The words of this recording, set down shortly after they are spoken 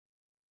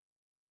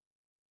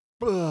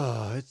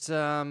Ugh, it's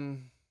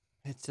time.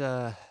 It's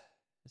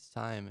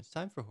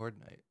time for Horde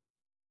Night.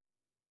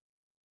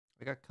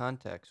 I got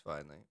contacts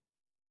finally.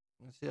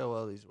 Let's see how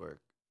well these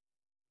work.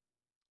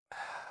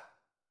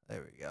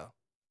 There we go.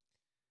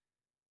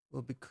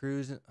 We'll be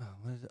cruising. Oh,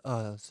 what is it?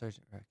 Oh,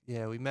 Sergeant Rex.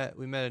 Yeah, we met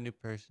a new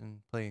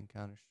person playing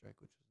Counter Strike,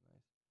 which was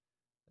nice.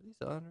 Are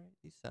these on right?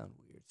 These sound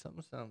weird.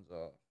 Something sounds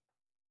off.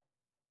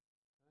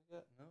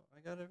 I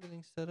got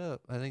everything set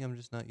up. I think I'm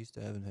just not used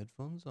to having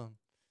headphones on.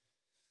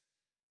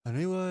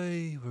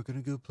 Anyway, we're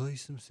gonna go play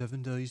some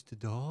 7 Days to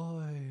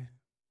Die.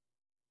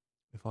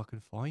 If I can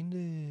find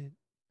it.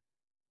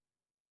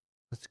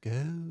 Let's go.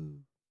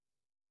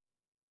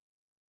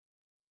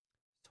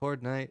 It's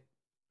Horde Night.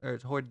 Or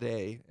it's Horde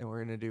Day, and we're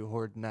gonna do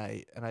Horde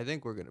Night. And I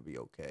think we're gonna be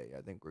okay.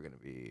 I think we're gonna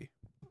be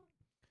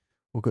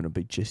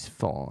just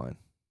fine.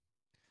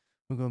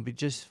 We're gonna be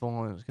just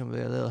fine. It's gonna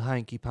be a little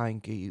hanky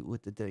panky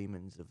with the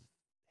demons of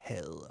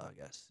hell, I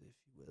guess, if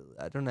you will.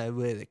 I don't know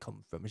where they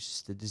come from. It's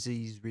just a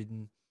disease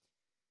ridden.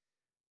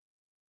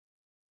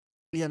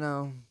 You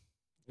know,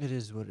 it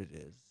is what it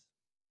is.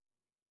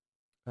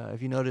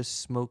 If you notice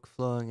smoke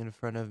flowing in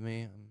front of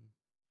me, I'm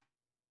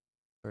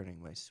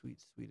burning my sweet,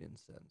 sweet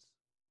incense.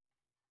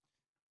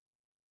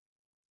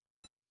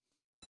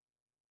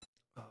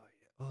 Oh,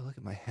 yeah. Oh, look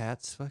at my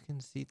hat's fucking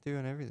see-through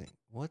and everything.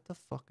 What the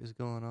fuck is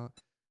going on?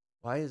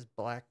 Why is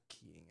black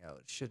keying out?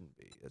 It shouldn't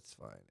be. It's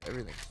fine.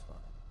 Everything's fine.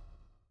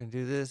 Gonna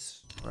do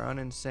this. We're on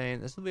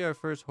insane. This will be our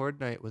first Horde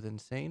Night with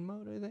insane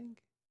mode, I think.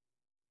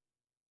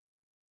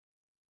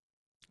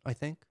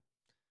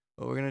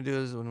 What we're gonna do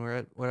is when we're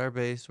at our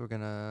base, we're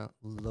gonna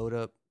load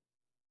up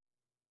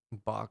a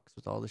box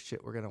with all the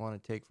shit we're gonna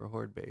want to take for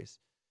Horde base,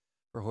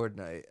 for Horde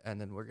Night, and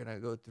then we're gonna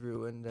go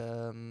through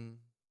and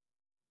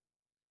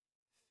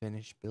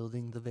finish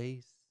building the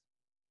base.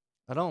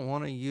 I don't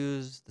want to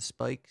use the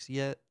spikes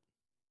yet.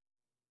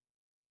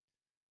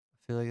 I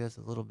feel like that's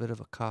a little bit of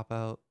a cop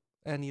out,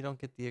 and you don't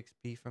get the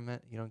XP from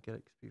it. You don't get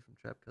XP from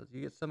trap kills.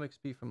 You get some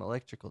XP from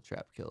electrical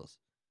trap kills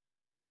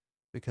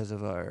because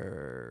of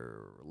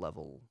our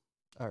level,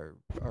 our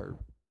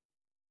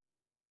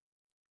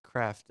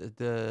craft,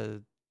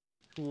 the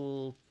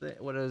tool thing.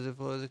 What is it?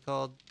 What is it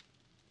called?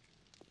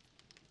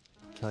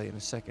 I'll tell you in a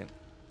second.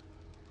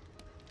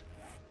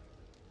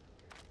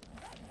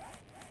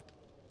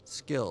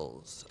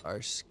 Skills.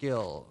 Our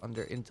skill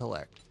under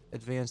intellect,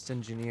 advanced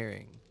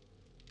engineering.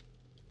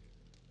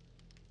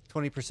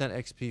 20%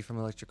 XP from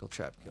electrical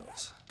trap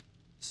kills.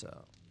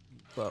 So,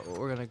 but what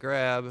we're gonna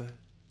grab.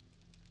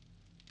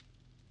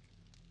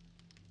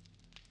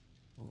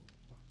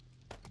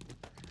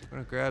 We're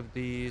gonna grab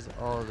these,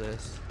 all of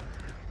this.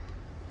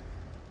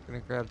 We're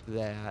gonna grab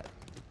that,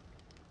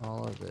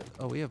 all of it.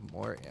 Oh, we have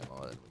more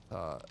ammo than we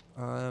thought.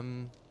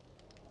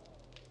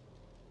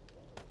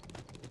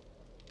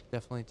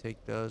 Definitely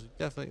take those.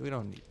 We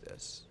don't need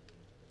this.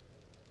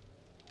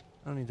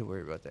 I don't need to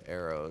worry about the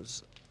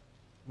arrows.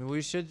 I mean,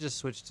 we should just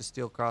switch to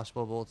steel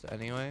crossbow bolts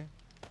anyway.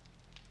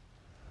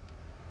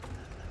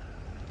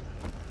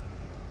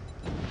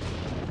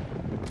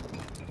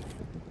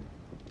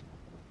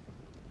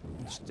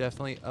 Which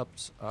definitely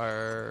ups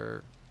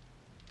our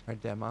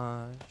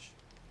damage.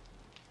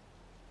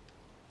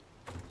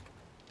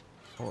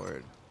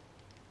 Horde.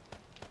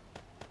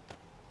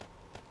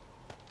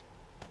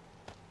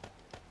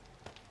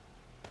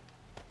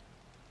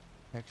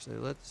 Actually,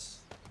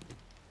 let's...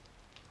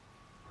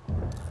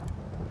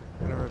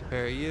 Gonna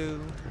repair you.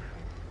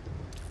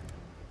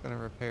 Gonna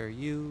repair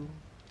you.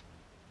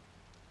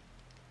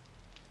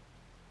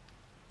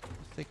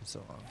 What's taking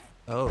so long?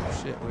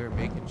 Oh shit, we were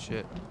making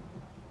shit.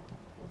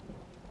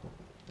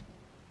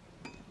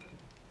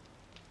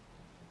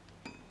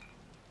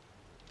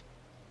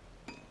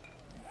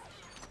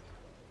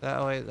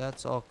 That way,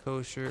 that's all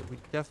kosher. We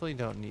definitely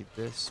don't need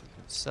this. We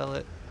can sell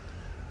it.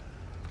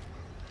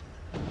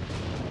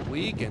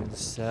 We can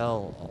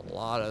sell a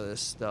lot of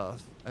this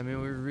stuff. I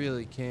mean, we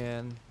really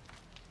can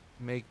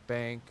make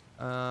bank.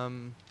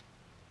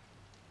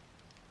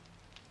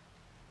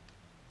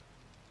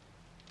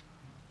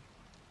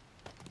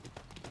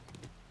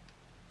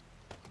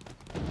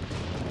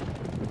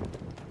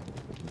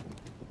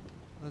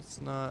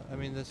 Let's not, I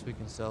mean, this we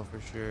can sell for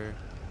sure.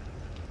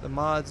 The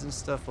mods and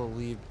stuff will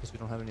leave because we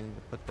don't have anything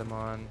to put them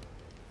on.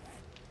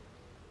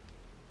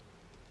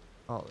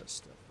 All this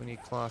stuff. We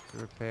need cloth to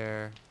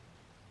repair.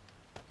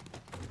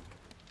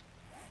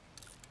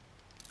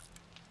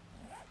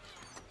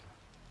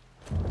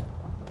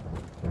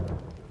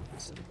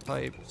 Some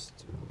pipes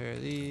to repair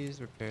these,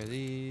 repair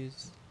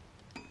these.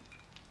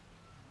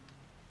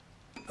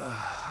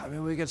 I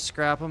mean, we could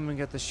scrap them and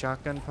get the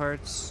shotgun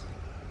parts.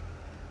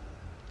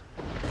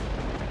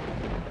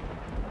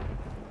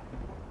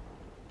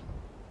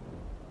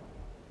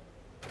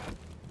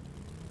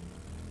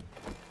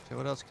 Okay,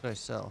 what else could I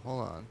sell?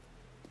 Hold on.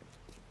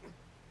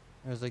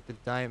 There's like the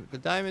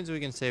diamonds we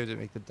can save to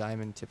make the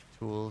diamond tip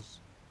tools.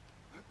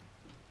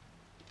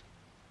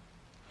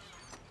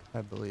 I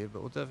believe,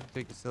 but we'll definitely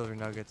take the silver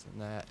nuggets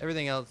and that.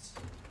 Everything else.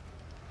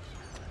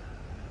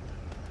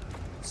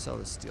 Sell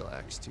the steel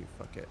axe too,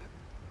 fuck it.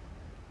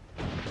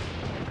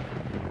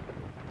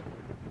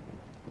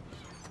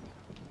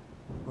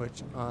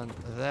 Which on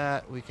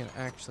that we can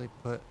actually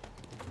put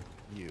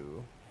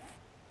you.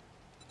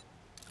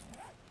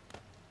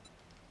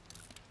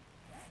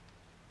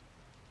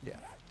 Yeah,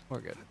 we're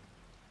good.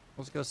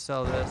 Let's go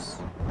sell this.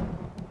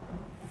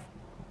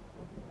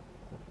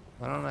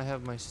 Why don't I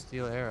have my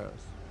steel arrows?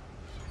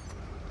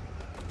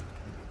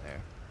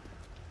 There.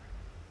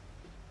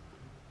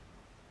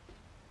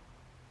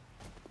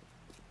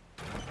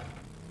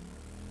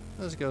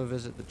 Let's go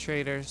visit the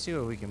trader, see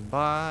what we can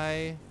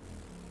buy.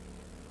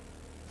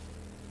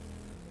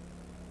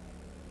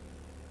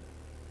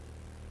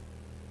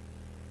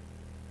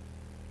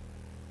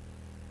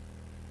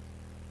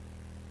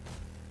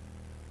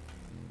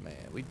 Man,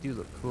 we do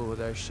look cool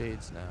with our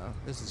shades now.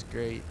 This is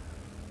great.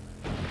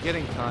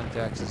 Getting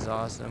contacts is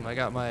awesome. I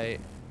got my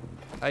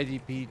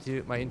IDP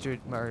to my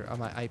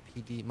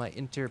IPD, my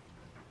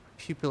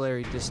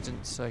interpupillary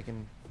distance, so I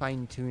can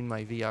fine tune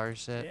my VR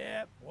set.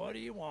 Yep, what do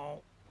you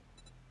want?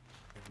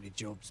 How many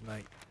jobs,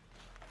 mate?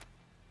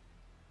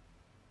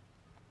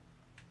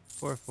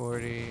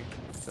 440.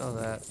 Sell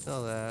that.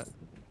 Sell that.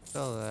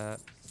 Sell that.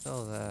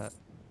 Sell that.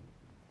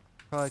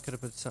 Probably could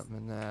have put something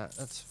in that.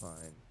 That's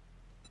fine.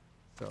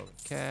 Sell the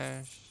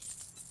cash.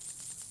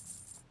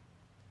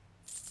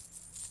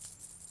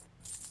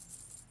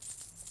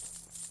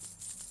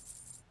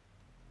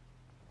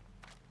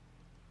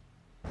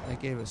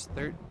 That gave us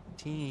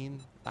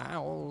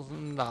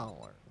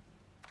 $13,000,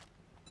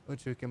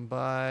 which we can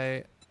buy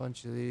a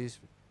bunch of these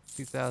for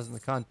 2,000. The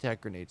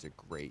contact grenades are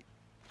great.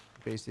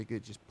 Basically,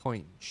 just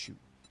point and shoot.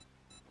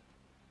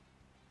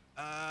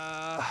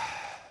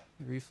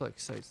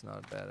 Reflex sight's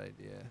not a bad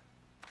idea.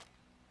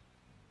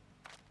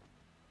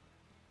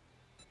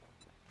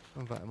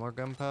 I'll buy more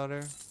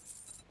gunpowder.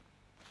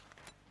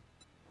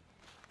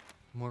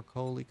 More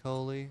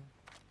coaly.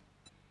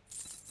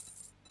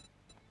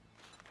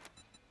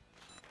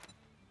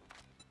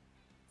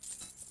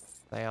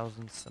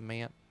 1,000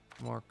 cement,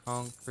 more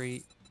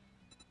concrete.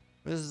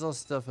 This is all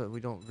stuff that we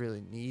don't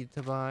really need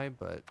to buy,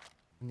 but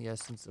in the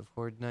essence of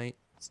Horde Night,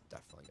 it's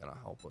definitely gonna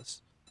help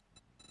us.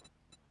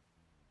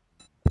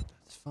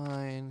 That's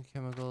fine.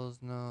 Chemicals,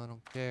 no, I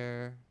don't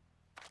care.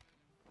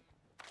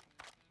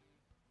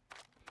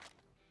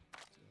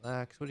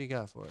 Relax. What do you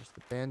got for us?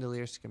 The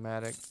bandolier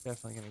schematic,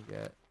 definitely gonna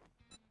get.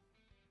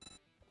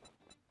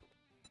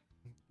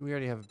 We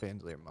already have a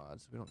bandolier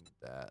mod, so we don't need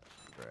that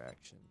for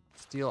action.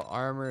 Steel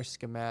armor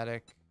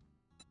schematic.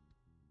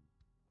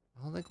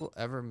 I don't think we'll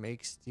ever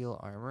make steel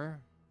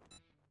armor.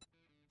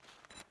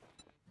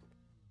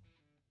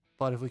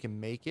 But if we can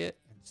make it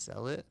and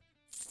sell it.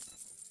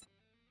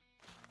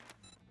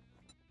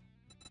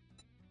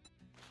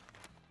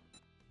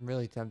 I'm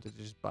really tempted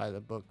to just buy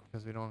the book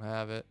because we don't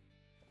have it.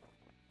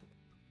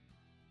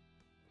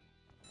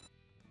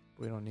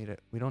 We don't need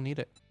it. We don't need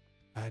it.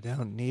 I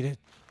don't need it.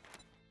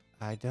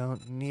 I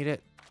don't need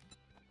it.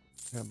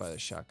 I'm gonna buy the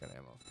shotgun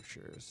ammo for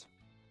sure.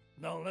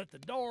 Don't let the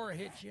door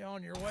hit you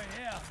on your way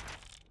out.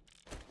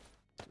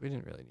 We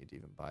didn't really need to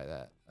even buy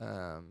that.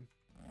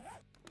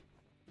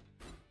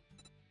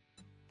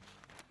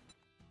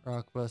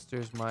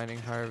 Rockbusters, mining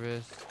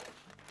harvest.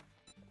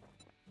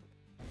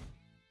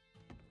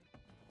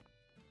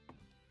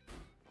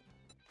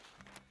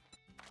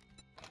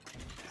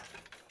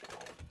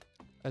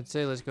 I'd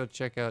say let's go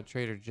check out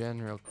Trader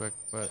Jen real quick,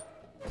 but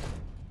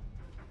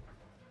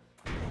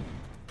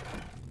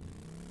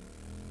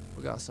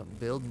we got some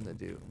building to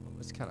do.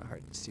 It's kind of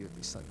hard to see with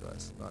these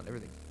sunglasses on.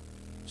 Everything's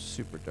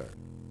super dark.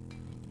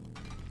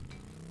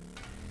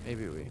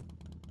 Maybe we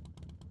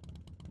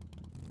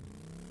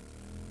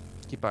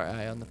keep our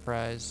eye on the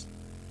prize.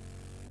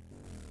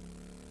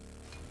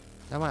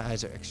 Now my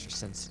eyes are extra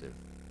sensitive.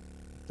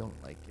 Don't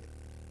like it.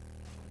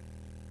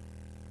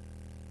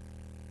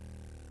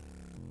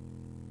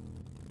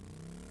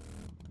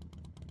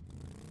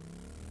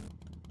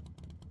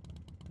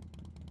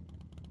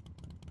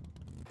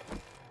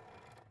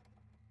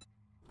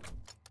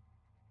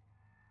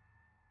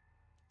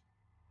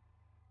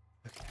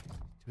 Okay.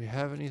 Do we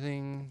have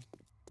anything?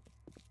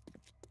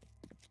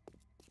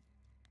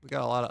 We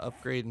got a lot of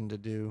upgrading to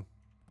do.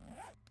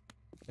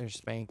 There's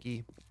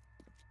Spanky.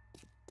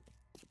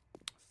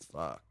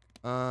 Fuck.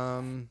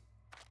 Yeah,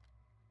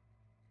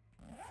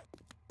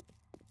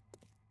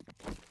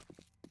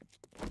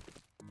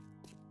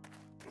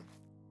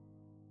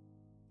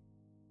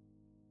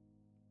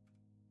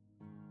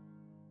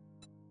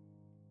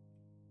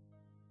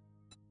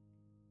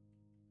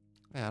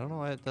 I don't know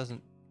why it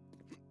doesn't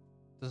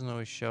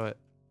always show it.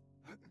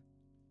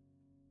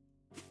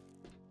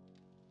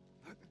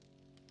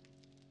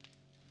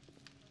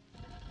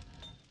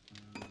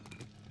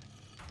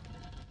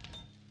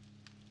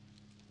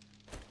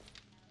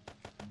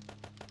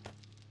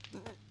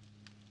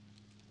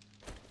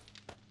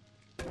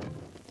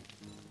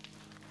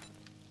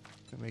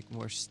 Make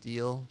more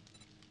steel.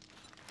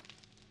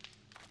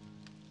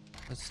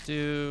 Let's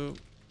do.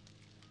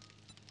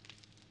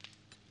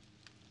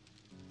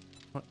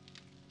 What?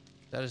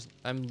 That is.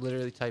 I'm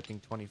literally typing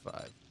 25.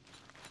 I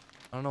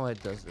don't know why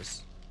it does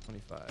this.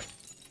 25.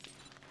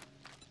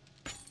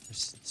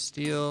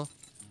 Steel.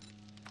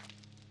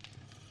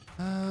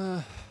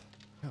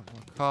 Got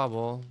more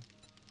cobble.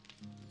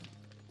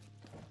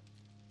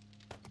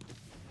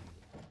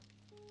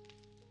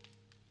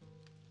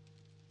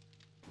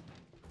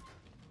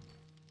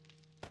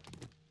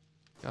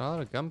 Got a lot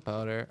of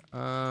gunpowder.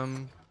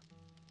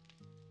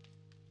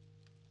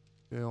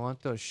 Do we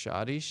want those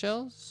shoddy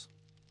shells?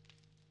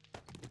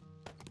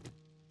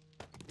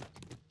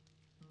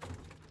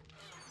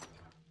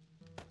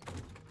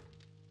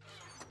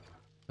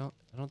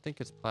 I don't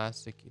think it's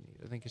plastic you need.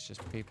 I think it's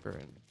just paper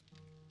and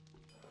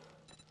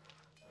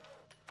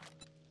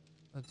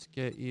let's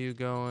get you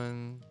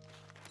going.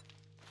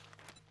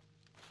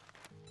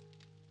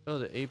 Oh,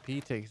 the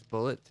AP takes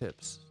bullet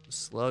tips.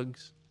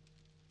 Slugs.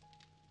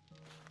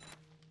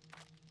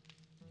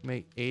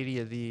 Make 80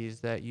 of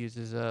these. That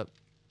uses up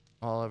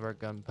all of our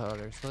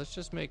gunpowder. So let's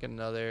just make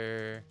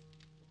another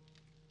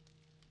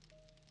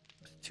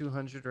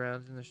 200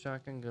 rounds in the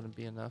shotgun. Gonna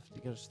be enough to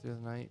get us through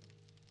the night.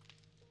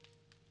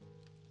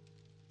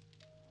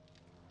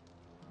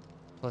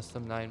 Plus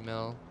some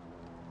 9mm.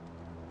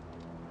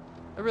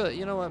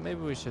 You know what?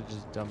 Maybe we should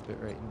just dump it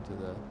right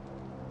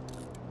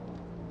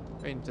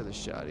into the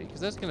shoddy,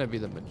 because that's gonna be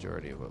the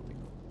majority of what we.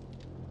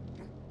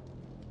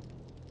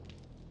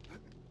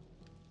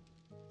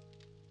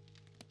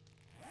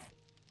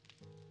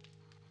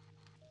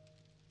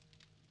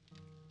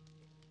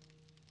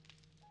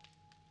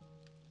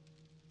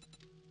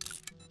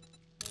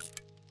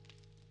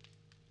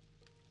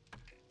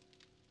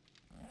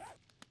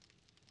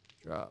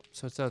 Drop.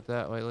 So it's out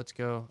that way. Let's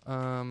go.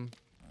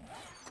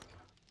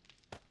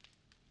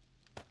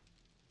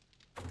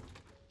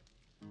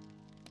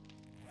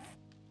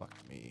 Fuck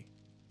me.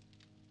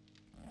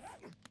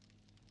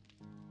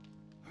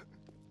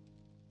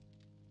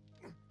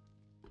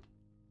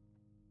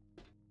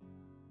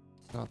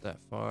 It's not that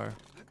far.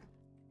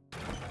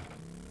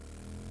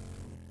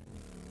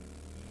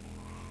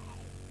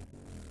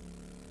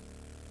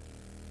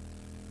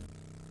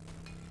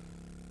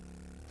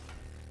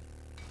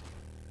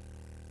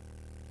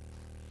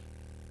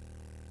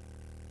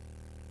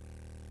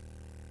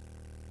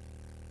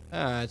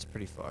 Ah, it's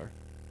pretty far.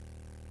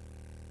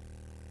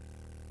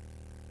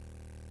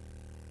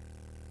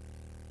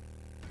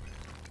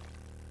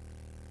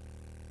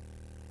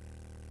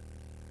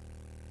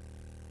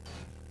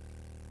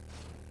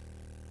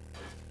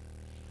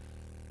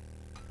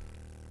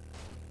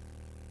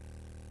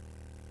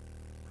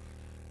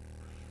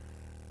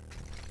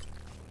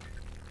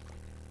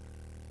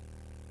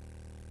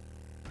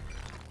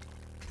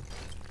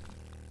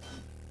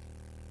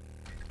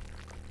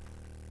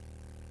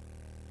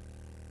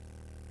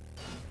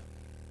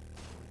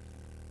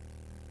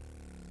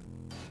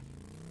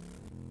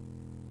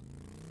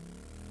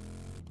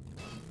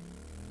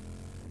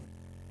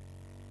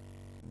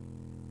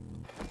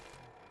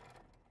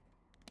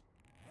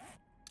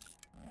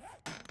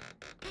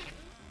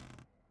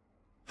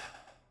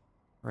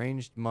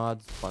 Ranged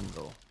mods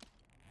bundle.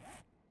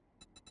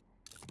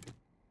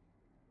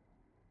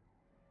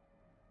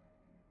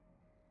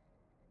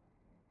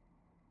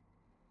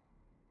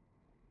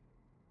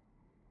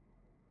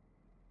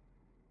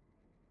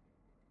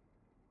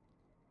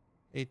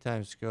 Eight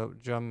times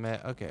scope, drum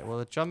mag. Okay, well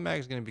the drum mag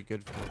is gonna be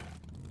good for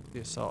the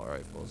assault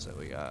rifles that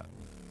we got.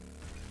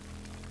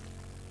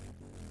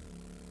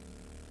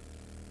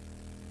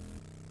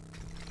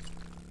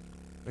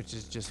 Which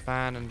is just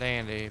fine and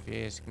dandy if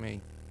you ask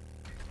me.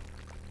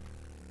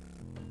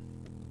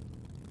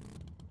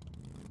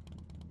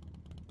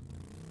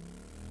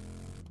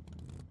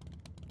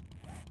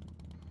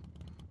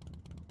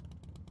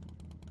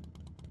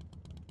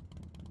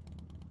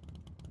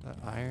 That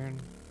iron.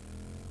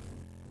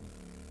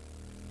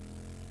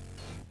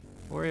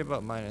 Worry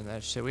about mining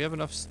that shit. We have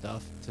enough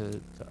stuff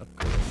to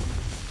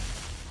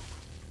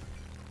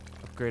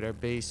upgrade our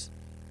base.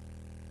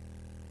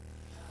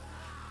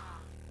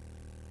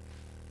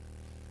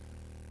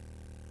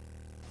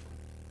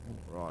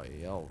 Alright.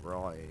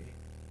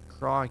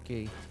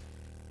 Crikey.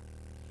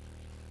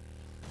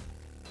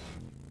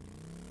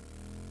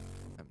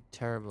 I'm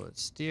terrible at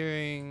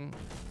steering.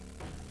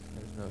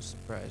 There's no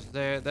surprise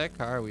there. That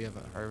car we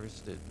haven't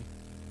harvested.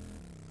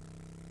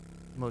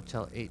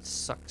 Motel 8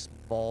 sucks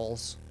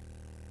balls.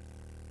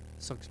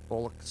 Sucks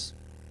bollocks.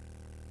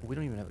 We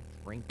don't even have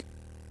a drink.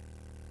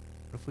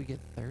 What if we get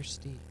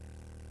thirsty? What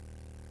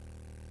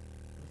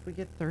if we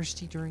get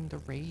thirsty during the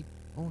raid?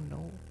 Oh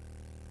no.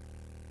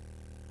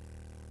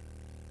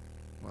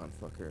 Come on,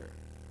 fucker.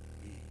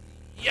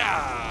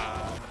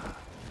 Yeah!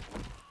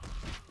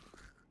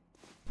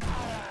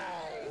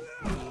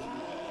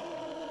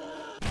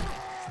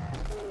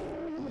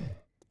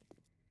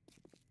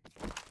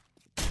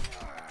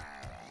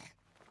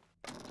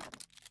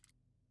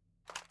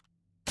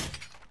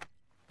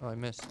 Oh, I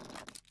missed.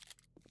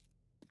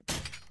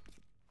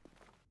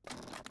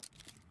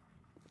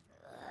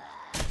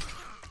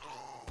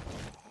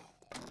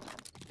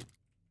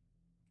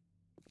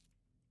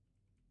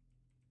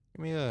 Give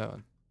me that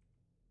one.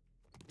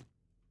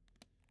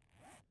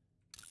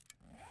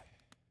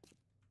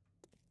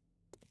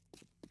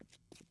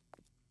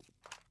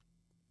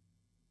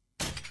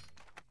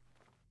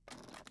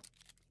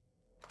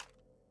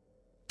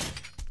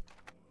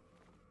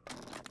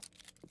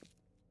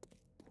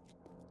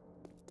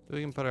 We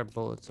can put our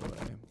bullets away.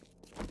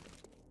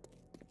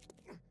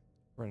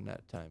 Running out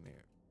of time here.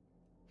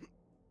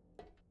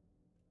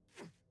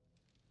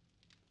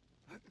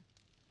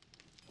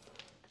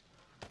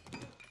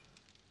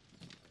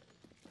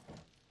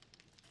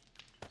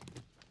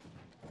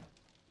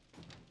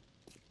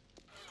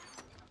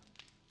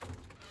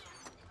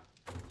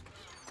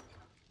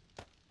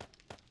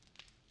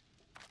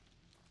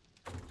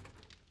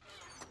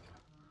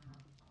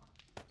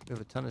 We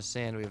have a ton of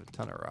sand, we have a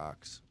ton of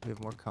rocks. We have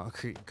more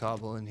concrete and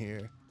cobble in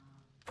here.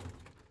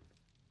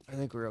 I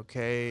think we're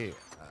okay.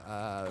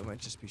 We might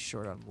just be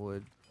short on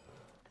wood.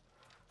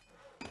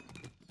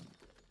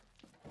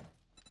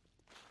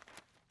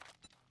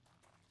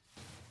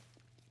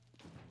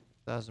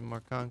 1,000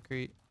 more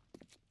concrete.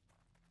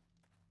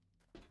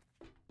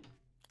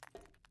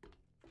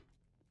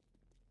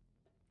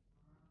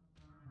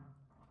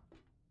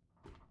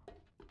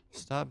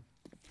 Stop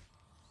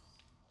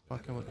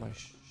fucking with my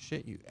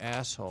shit, you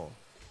asshole.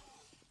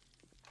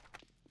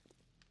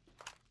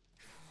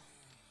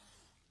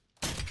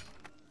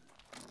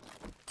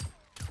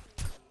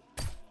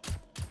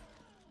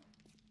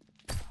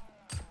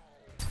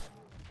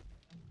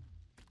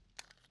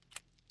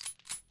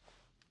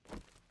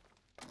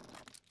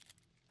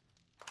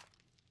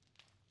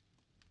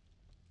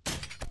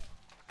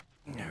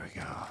 There we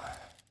go.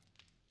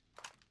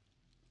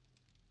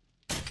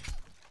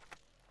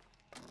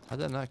 How'd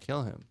that not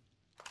kill him?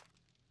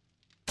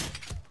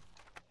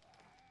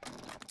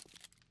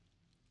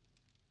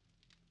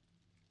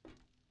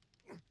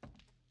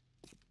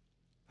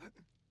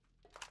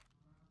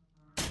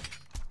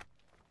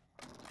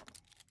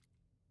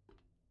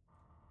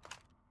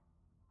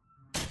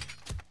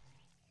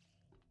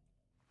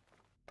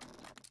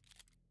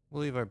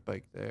 We'll leave our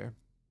bike there.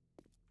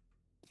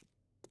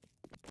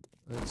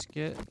 Let's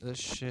get this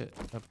shit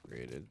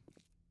upgraded.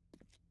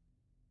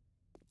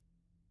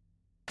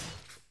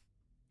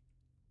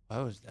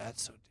 Why was that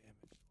so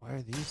damaged? Why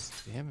are these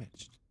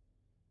damaged?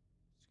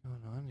 What's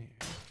going on here?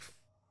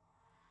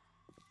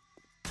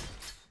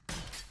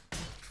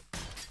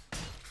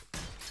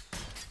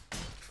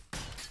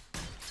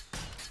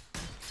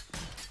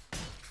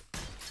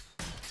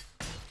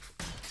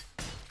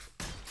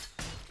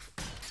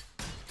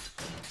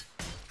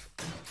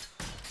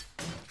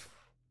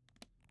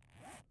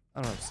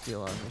 I don't have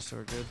steel on me, so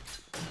we're good.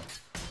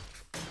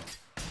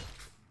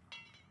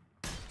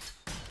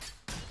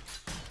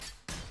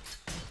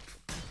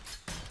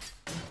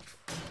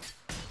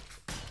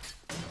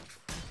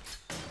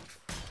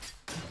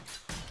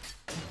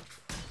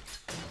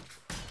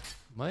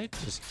 Might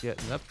just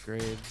get an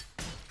upgrade.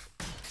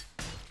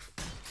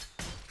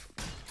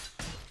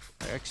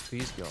 Our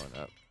XP's going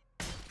up.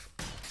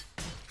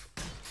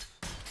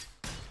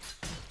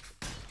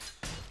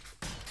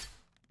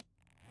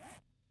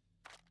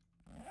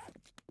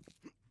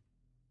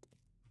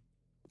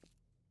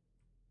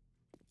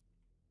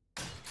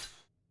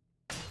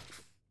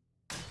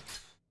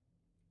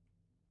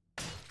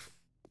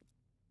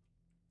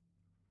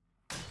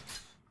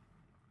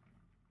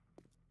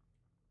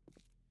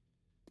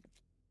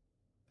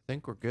 I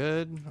think we're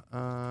good.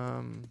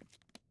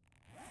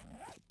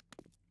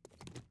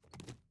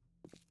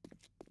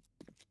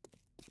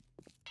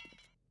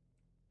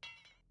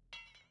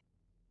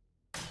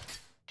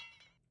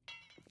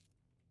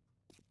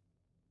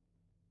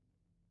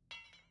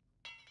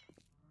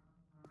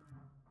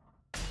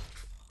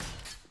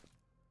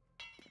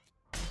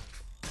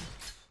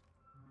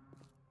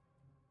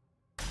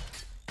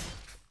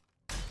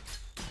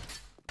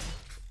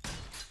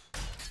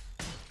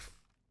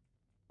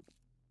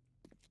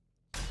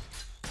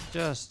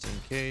 Just in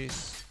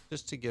case,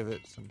 just to give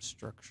it some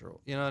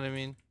structural, you know what I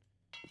mean?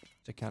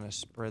 To kind of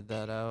spread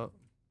that out.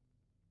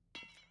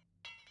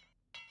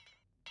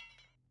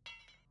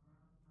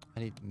 I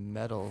need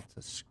metal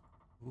to,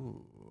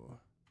 ooh.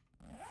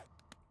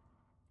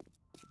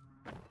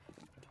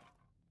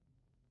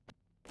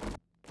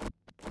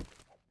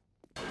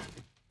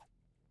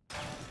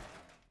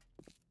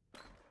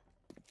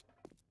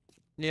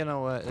 You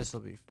know what? This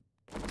will be.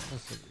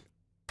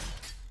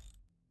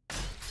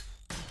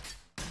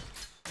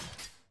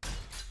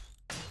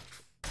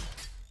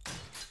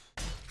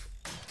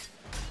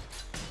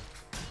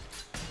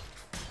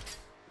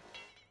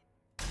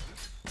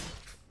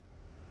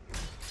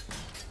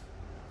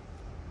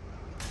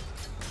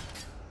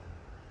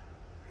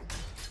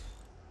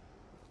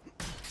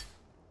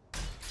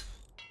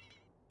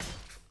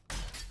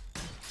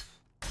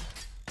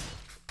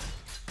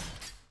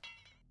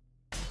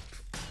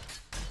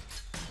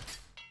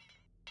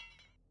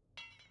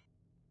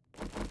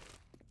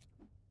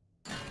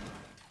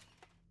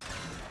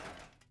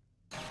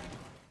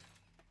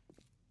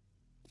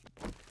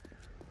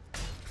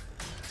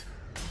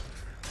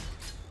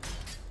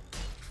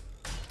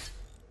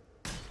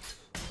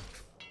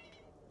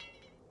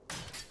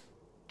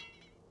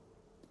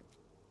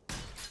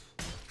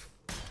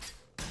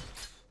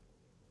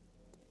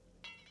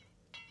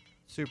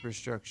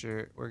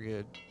 Superstructure, we're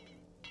good.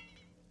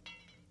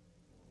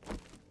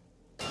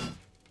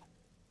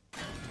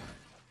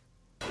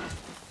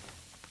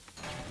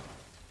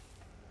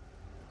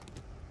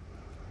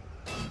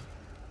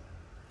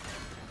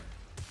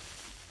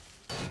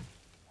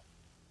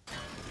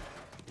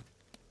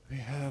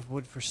 have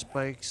wood for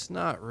spikes?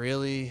 Not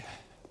really,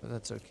 but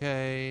that's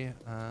okay.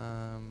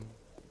 I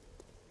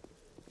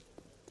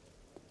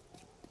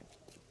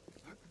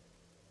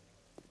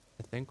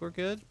think we're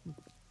good.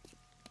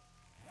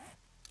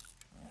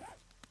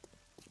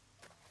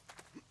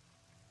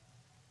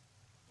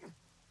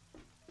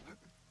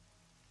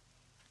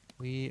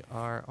 We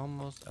are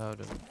almost out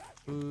of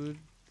food.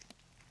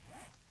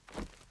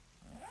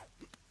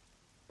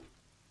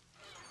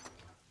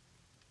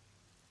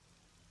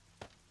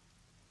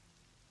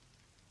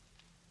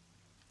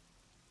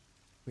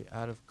 We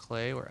out of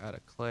clay? We're out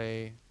of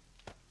clay.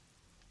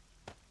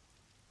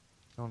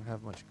 Don't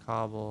have much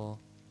cobble.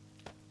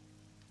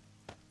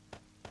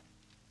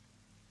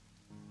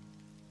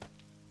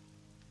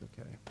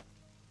 Okay.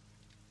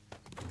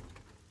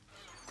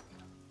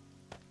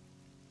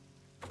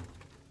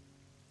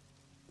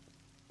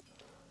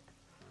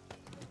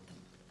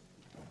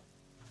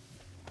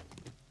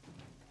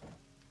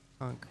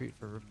 Concrete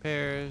for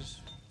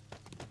repairs.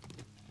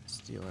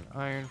 Steel and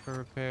iron for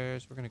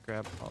repairs. We're gonna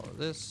grab all of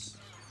this.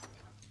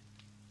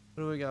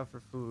 What do we got for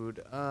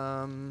food?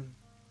 Don't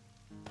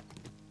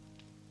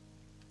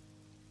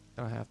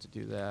have to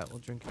do that. We'll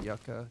drink a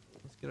yucca.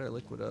 Let's get our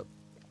liquid up.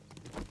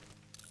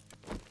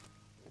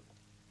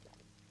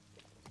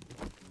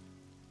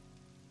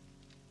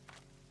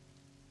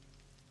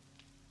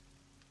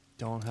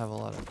 Don't have a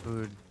lot of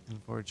food,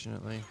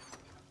 unfortunately.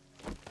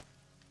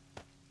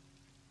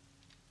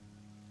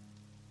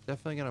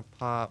 Definitely gonna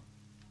pop.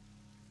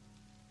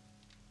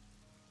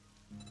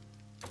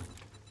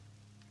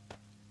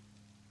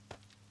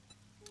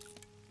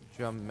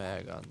 Drum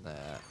mag on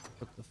that.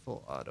 Put the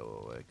full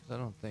auto away, because I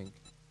don't think...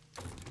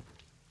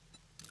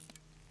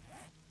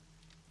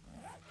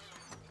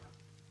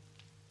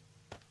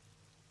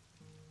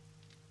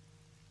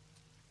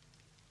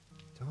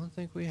 Don't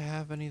think we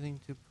have anything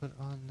to put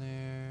on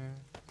there.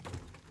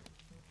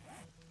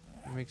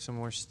 Make some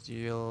more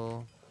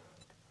steel.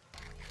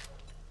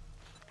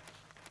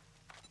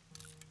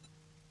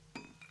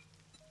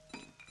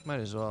 Might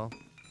as well.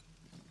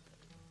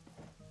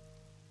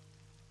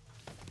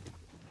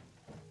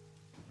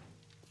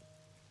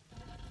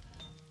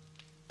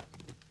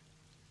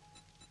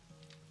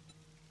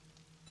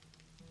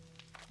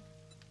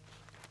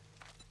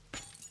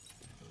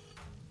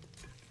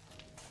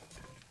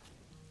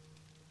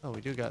 Oh,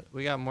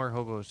 we got more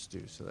hobo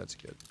stew, so that's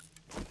good.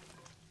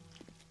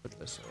 Put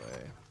this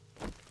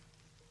away.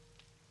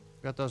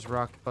 We got those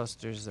rock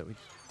busters that we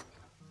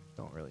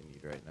don't really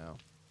need right now.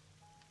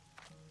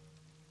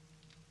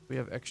 We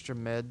have extra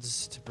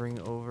meds to bring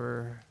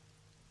over.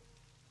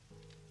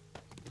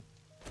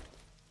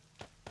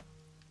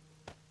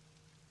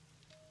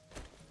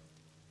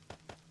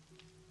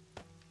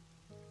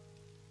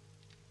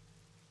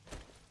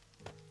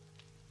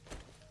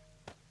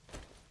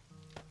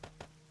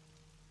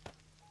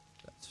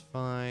 That's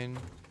fine.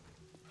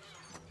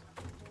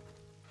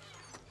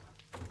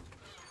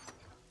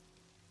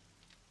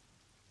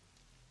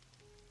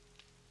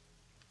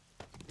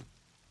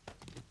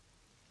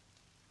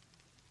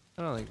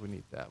 I don't think we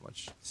need that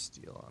much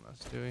steel on us,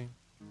 do we?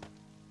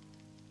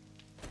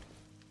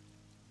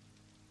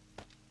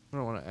 We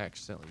don't want to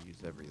accidentally use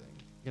everything,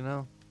 you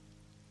know?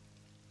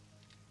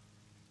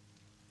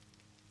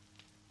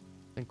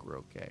 I think we're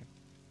okay.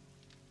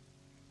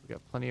 We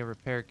got plenty of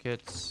repair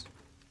kits.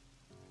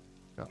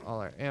 Got all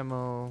our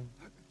ammo.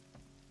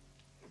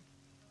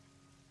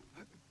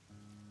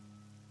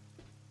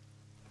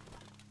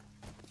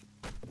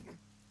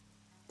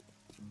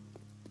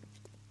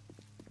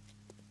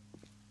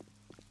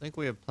 I think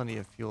we have plenty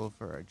of fuel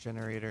for our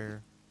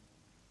generator.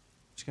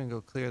 Just gonna go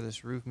clear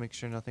this roof, make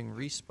sure nothing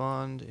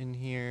respawned in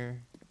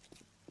here.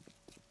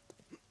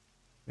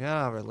 We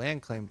have our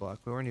land claim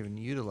block. We weren't even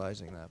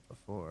utilizing that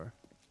before.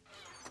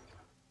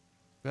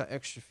 We got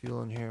extra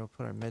fuel in here. We'll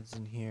put our meds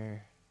in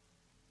here.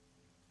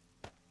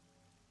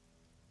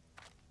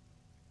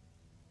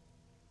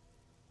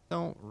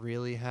 Don't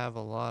really have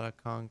a lot of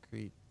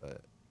concrete,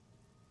 but...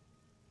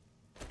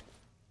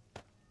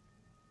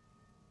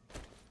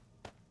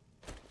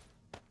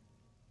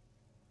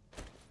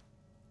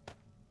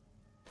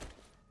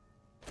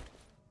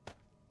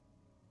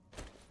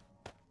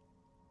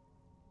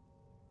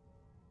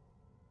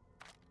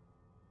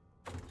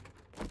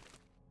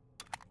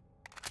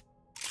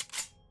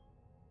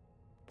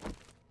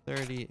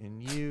 $30 in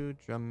you,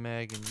 drum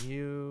mag in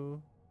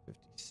you,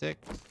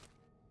 56,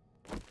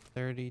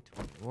 30,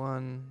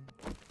 21.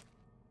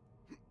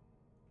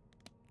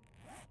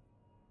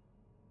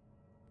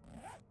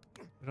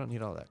 We don't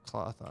need all that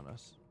cloth on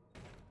us.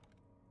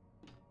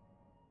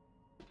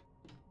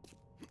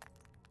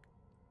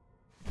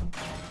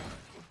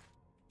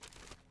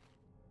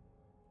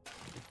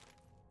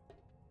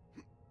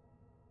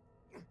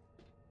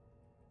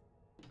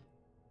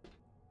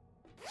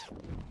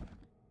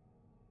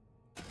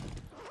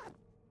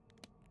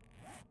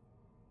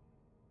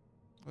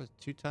 With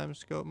 2x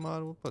scope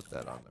mod, we'll put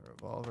that on the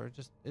revolver.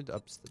 Just it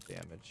ups the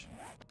damage.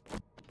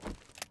 I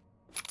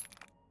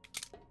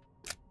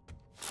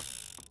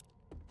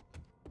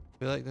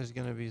feel like there's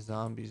gonna be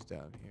zombies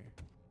down here.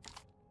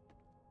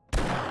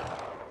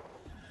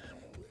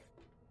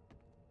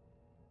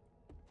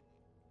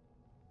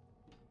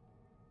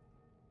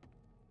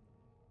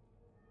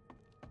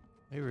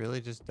 He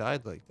really just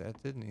died like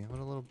that, didn't he? What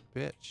a little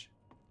bitch.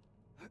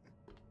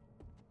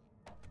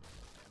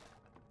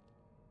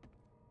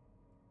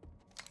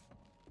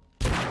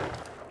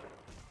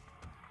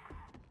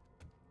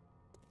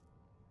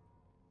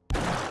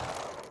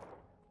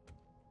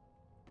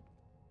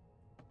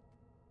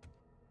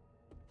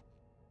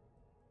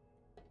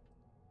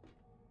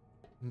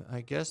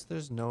 I guess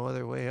there's no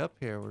other way up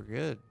here. We're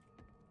good.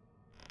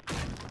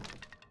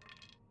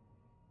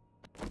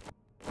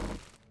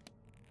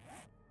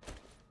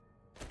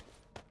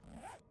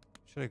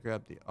 Should have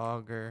grabbed the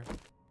auger.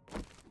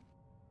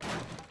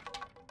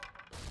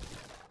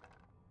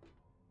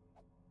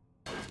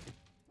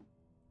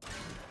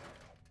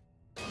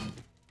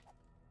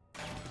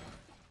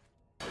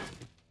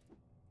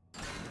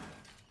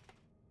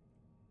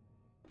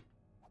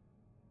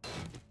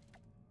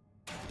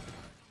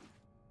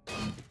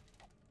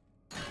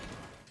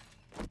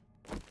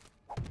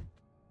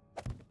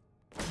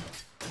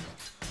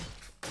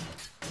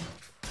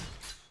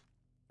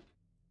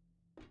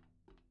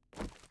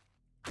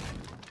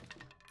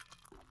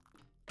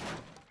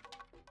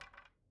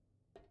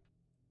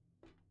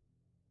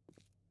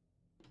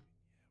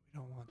 We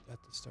don't want that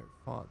to start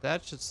falling.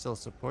 That should still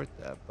support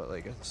that, but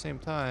like at the same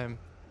time.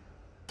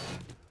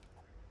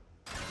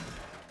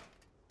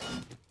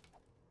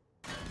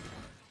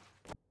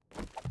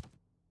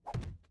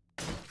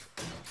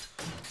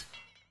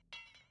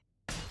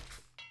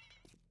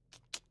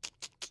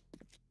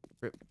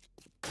 Rip.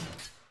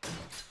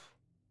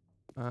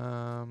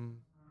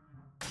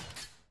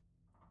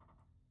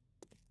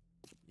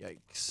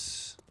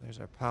 Yikes. There's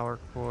our power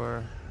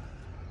core.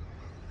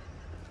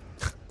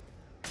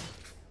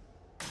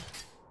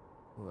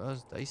 Ooh, that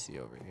was dicey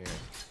over here.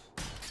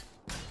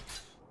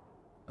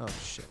 Oh,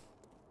 shit.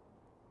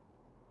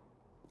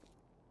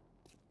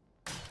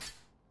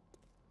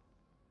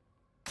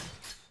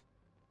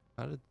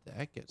 How did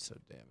that get so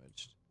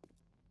damaged?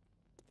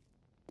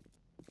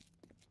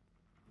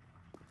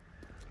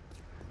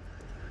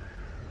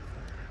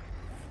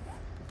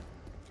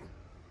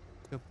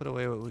 Go put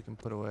away what we can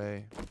put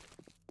away.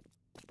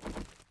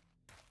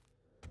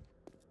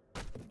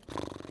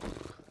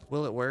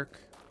 Will it work?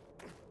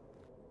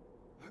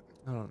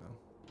 I don't know.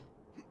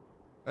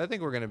 I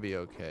think we're gonna be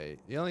okay.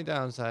 The only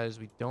downside is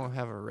we don't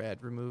have a rad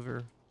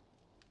remover.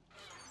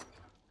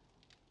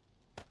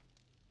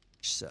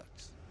 Which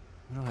sucks.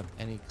 We don't have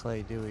any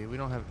clay, do we? We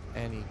don't have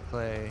any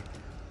clay.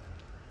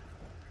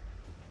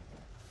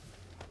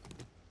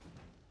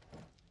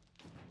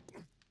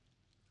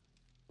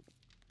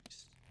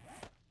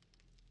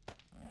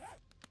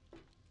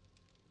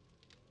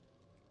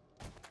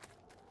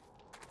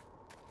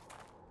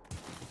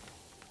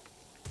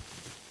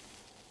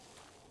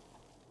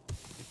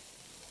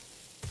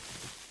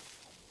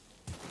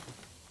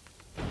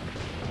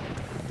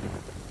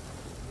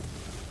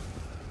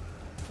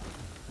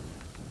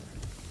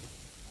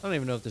 I don't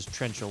even know if this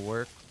trench will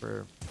work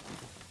for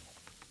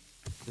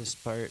this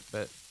part,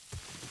 but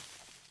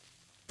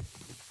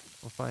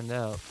we'll find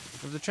out.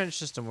 If the trench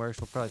system works,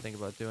 we'll probably think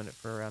about doing it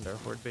for around our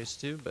horde base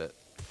too, but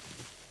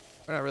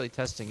we're not really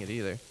testing it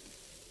either.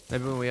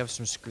 Maybe when we have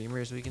some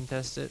screamers we can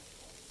test it.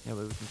 Yeah,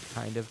 but we can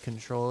kind of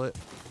control it.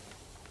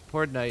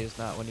 Horde night is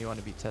not when you want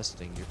to be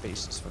testing your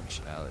base's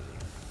functionality.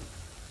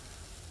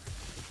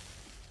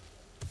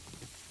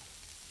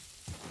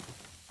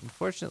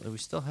 Unfortunately, we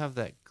still have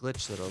that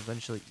glitch that'll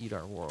eventually eat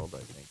our world, I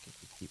think, if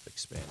we keep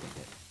expanding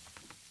it.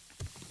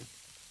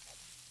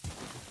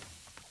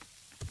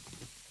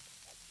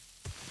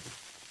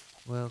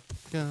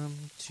 Welcome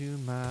to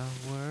my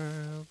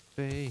world,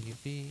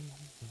 baby.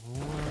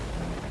 Welcome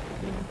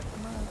to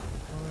my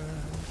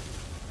world.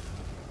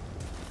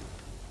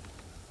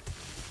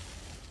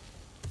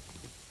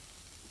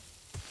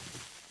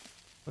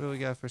 What do we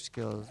got for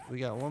skills? We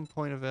got 1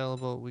 point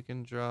available. We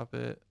can drop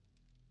it.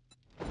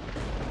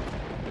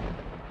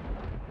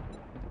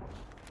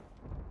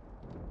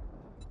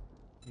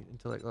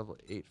 Until like level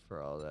 8 for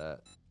all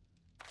that.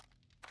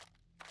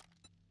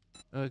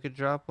 Oh, we could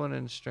drop one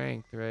in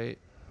strength, right?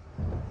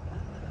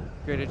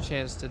 Greater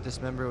chance to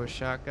dismember with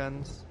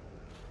shotguns.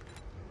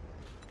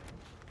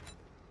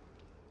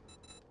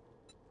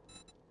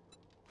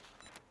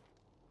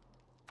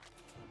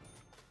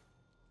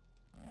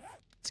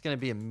 It's gonna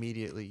be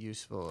immediately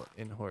useful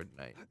in Horde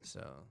Night,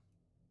 so.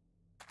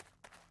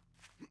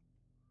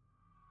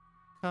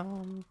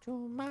 Come to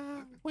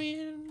my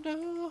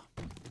window.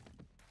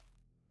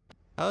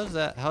 How is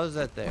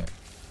that there?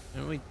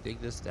 Didn't we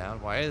dig this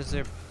down? Why is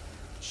there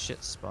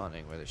shit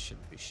spawning where there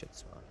shouldn't be shit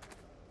spawning?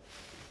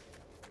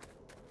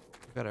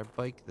 We've got our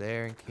bike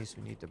there in case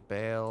we need to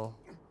bail.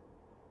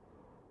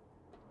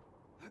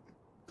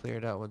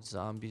 Cleared out what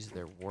zombies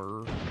there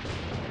were.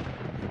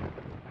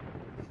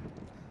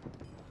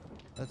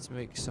 Let's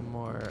make some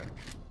more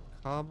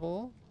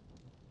cobble.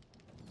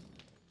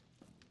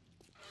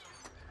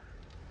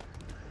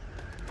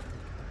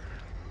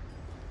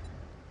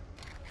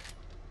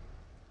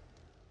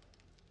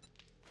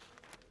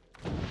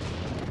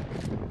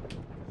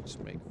 Just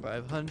make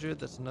 500.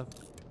 That's enough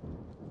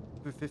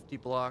for 50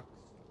 blocks.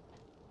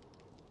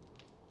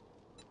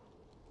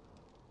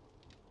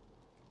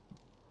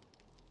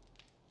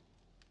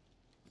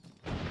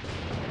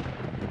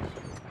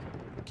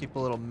 keep a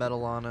little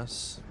metal on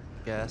us,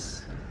 I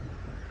guess.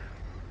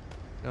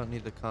 We don't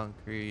need the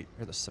concrete,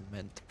 or the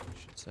cement, I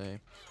should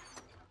say.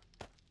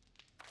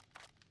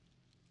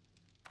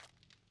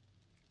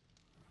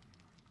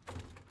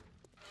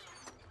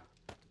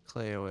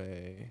 Clay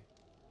away.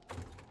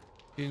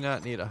 Do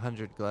not need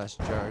 100 glass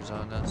jars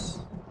on us.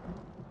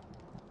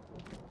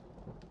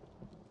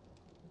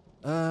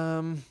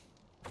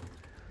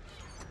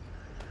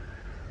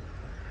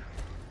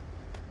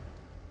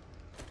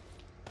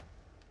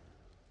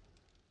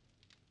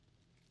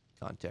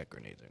 Contact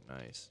grenades are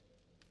nice.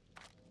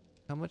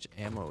 How much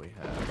ammo we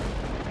have?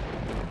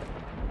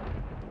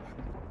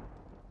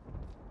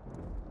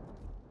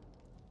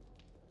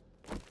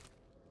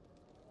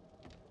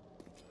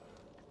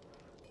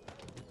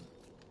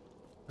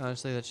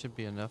 Honestly, that should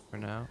be enough for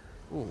now.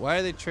 Ooh, why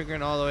are they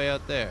triggering all the way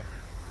out there?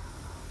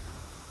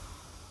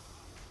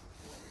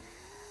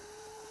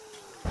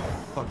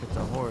 Fuck, it's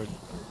a horde.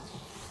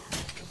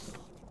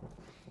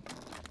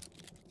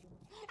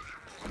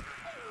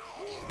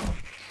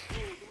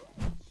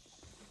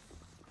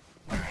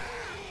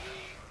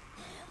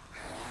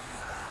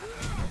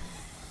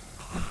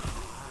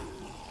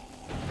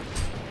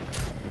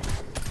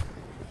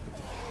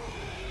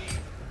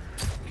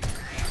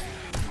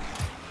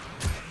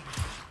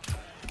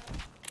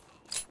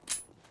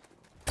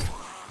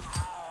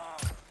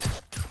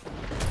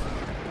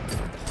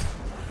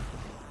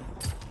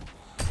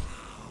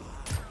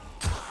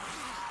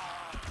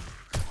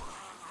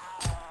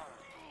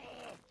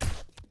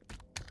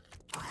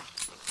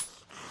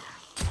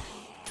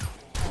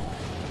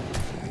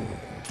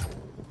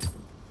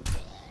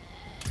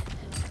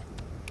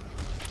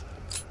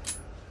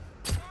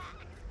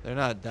 They're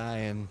not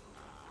dying.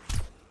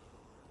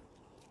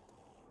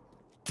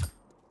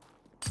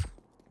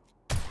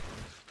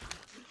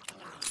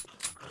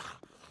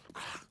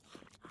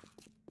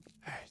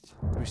 Alright.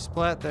 We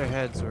splat their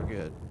heads, we're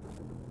good.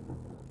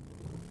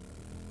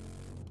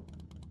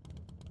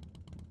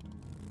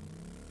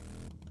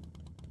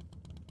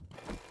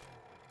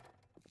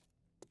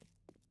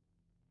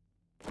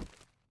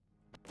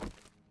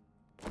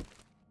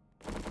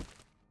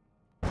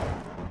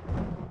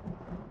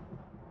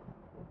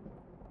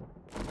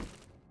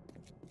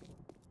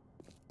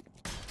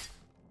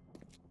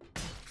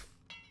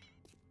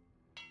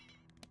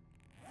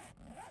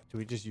 Do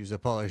we just use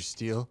up all our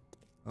steel?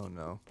 Oh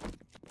no.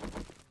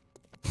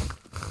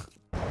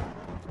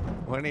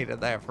 We needed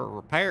that for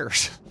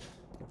repairs.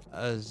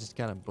 I was just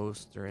kind of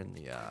bolstering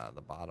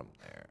the bottom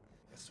there.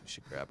 I guess we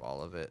should grab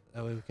all of it.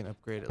 That way we can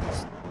upgrade at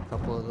least a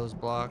couple of those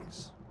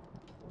blocks.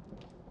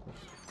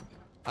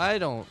 I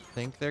don't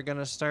think they're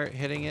gonna start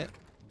hitting it,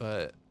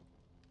 but...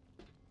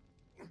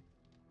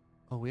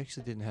 Oh, we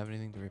actually didn't have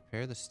anything to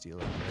repair the steel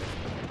up there.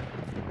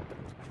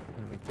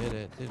 And we did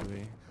it, did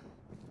we?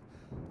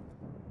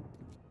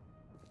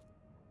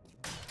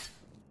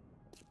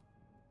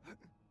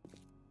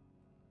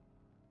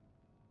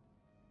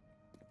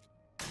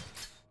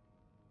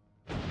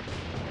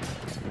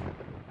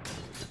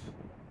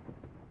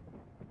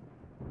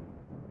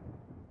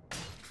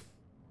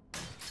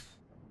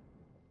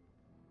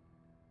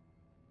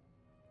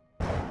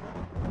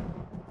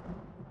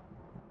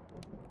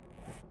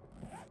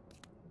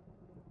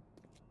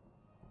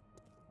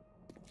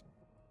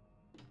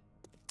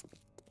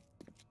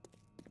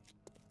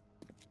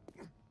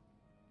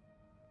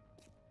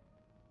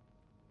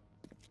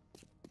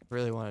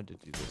 Really wanted to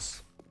do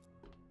this.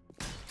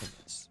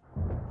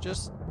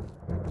 Just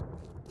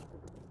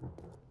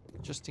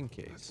in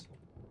case.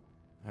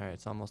 All right,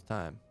 it's almost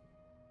time.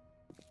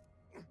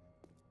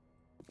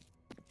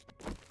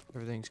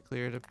 Everything's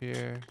cleared up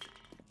here.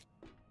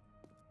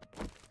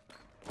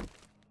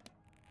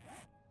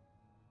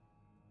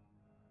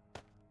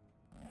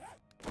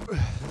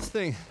 This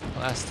thing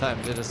last time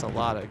did us a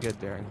lot of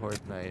good during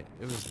Horde Night.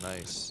 It was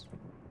nice.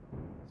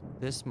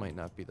 This might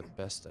not be the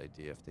best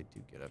idea if they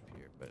do get up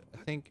here, but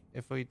I think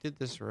if we did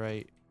this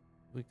right,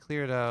 we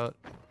cleared out.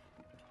 I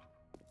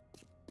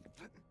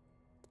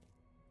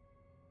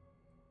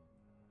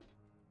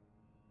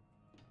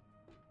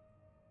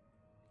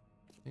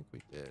think we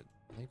did.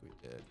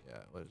 Yeah,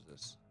 what is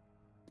this?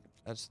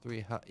 That's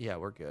 3. Yeah,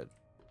 we're good.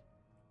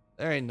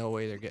 There ain't no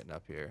way they're getting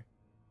up here.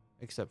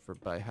 Except for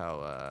by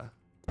how,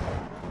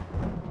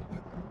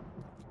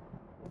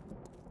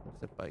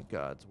 except by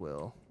God's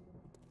will.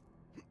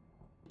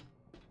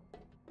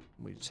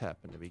 We just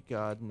happen to be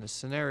God in this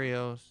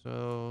scenario,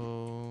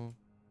 so...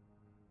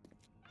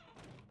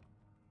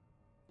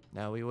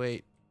 Now we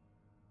wait.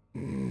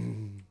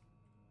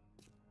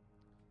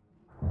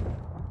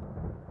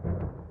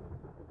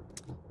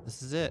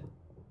 This is it.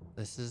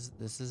 This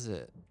is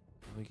it.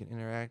 We can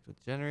interact with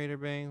generator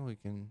bang. We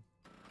can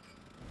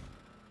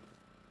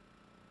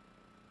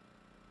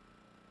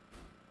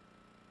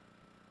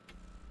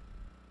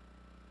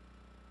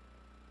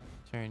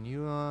turn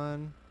you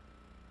on.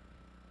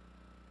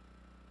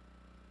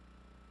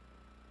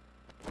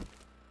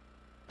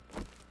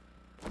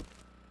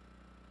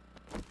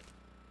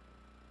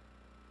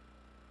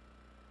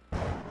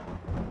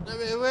 I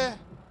mean,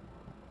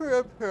 we're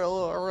up here a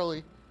little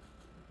early,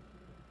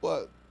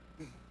 but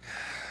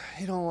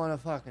you don't want to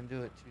fucking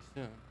do it too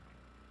soon.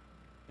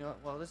 You know what?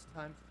 Well, this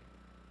time,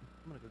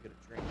 I'm gonna go get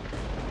a drink.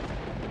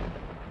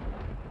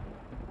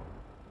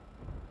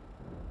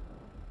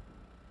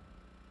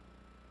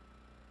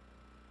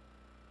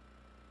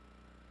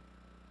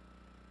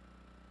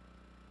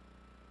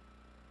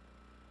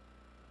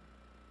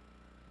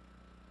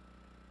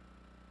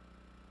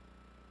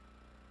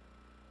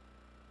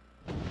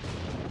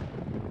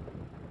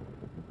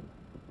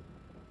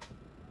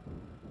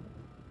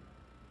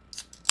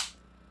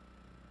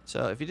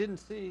 So if you didn't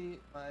see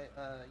my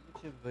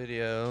YouTube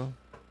video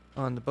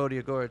on the Bodhi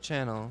Agora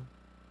channel,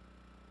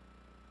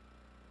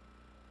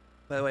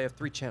 by the way, I have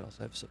 3 channels.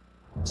 I have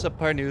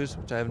Subpar News,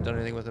 which I haven't done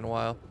anything with in a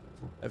while.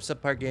 I have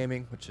Subpar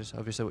Gaming, which is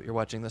obviously what you're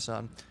watching this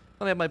on.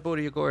 I have my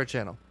Bodhi Agora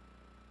channel,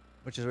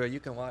 which is where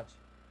you can watch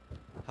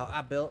how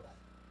I built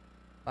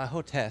my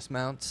HOTAS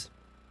mounts,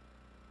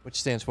 which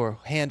stands for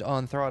hand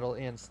on throttle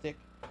and stick.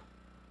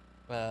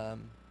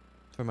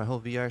 For my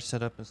whole VR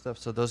setup and stuff,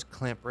 so those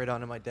clamp right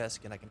onto my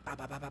desk, and I can pow,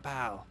 pow, pow, pow,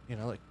 pow, you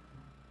know, like.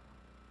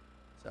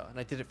 So, and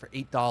I did it for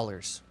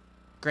 $8.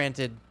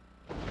 Granted,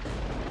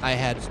 I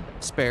had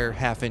spare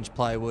half-inch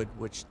plywood,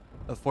 which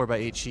a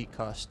 4x8 sheet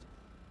cost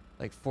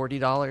like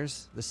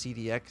 $40. The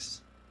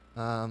CDX,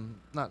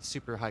 not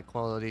super high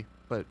quality,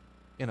 but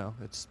you know,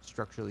 it's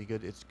structurally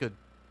good. It's good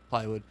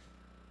plywood.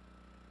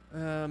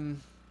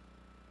 And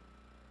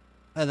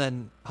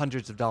then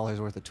hundreds of dollars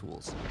worth of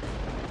tools.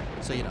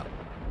 So you know.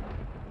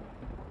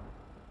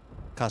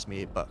 Cost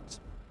me $8.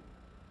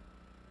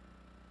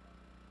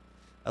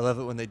 I love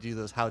it when they do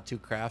those how-to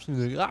crafts and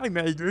they're like, I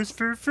made this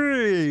for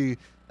free, and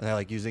they're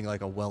like using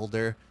like a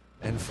welder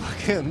and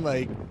fucking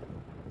like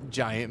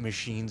giant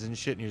machines and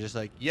shit, and you're just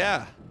like,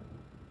 yeah,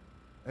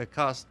 it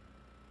cost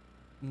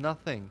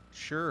nothing,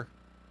 sure.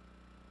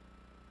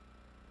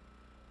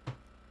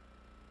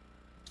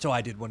 So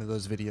I did one of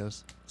those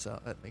videos,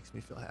 so that makes me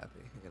feel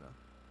happy, you know.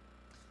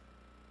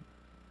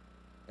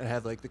 And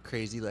have like the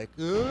crazy like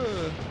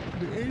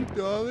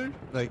 $8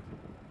 like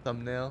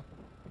thumbnail.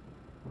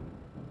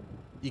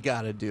 You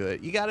gotta do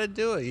it. You gotta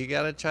do it. You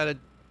gotta try to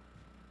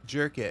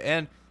jerk it.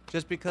 And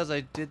just because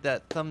I did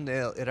that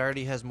thumbnail, it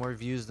already has more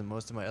views than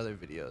most of my other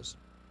videos.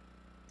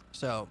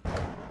 So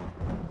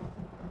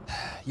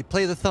you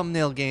play the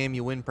thumbnail game,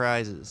 you win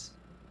prizes.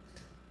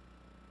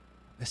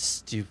 It's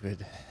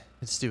stupid.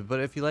 It's stupid. But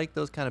if you like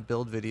those kind of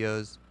build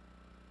videos,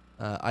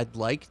 I'd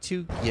like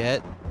to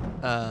get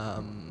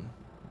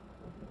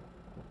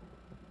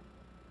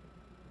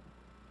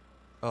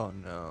oh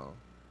no.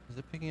 Is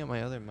it picking up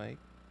my other mic?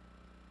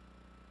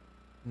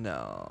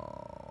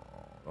 No.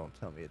 Don't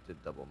tell me it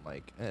did double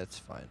mic. It's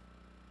fine.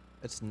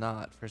 It's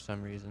not for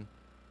some reason.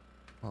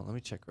 Well, let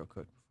me check real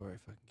quick before I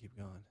fucking keep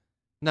going.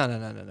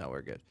 No,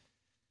 we're good.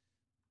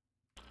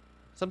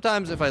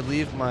 Sometimes if I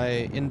leave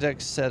my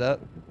index set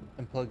up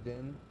and plugged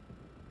in,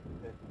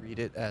 it read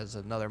it as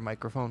another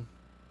microphone.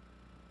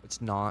 It's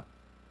not.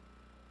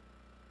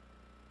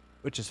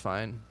 Which is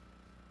fine.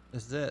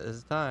 This is it. This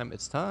is time.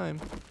 It's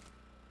time.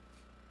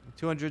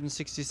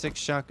 266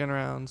 shotgun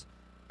rounds.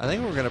 I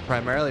think we're going to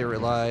primarily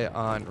rely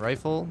on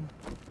rifle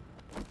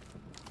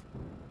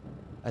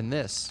and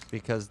this,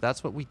 because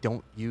that's what we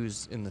don't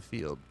use in the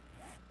field.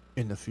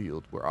 In the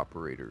field, we're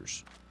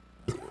operators.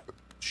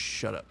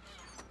 Shut up,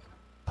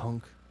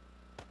 punk.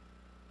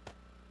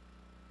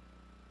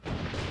 We're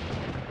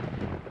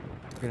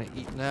going to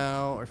eat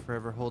now or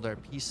forever hold our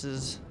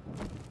pieces.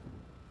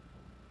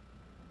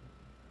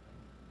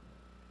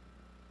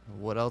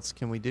 What else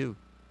can we do?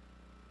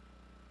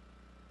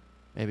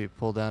 Maybe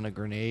pull down a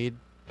grenade.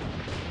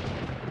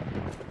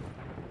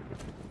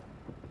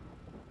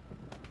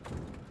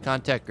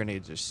 Contact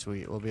grenades are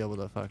sweet. We'll be able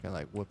to fucking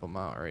like whip them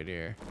out right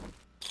here.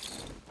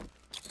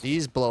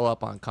 These blow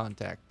up on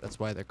contact. That's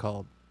why they're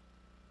called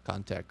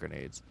contact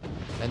grenades.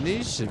 And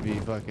these should be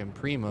fucking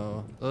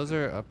primo. Those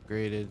are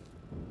upgraded.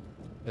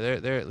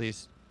 They're at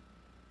least.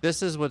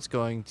 This is what's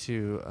going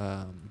to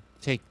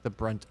take the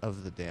brunt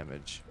of the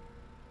damage.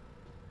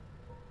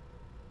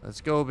 Let's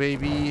go,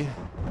 baby.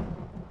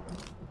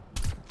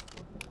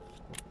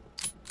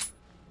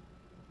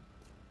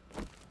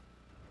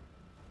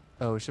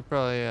 Oh, we should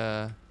probably,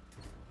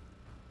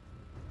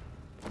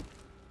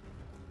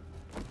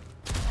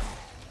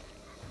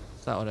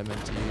 it's not what I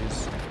meant to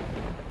use.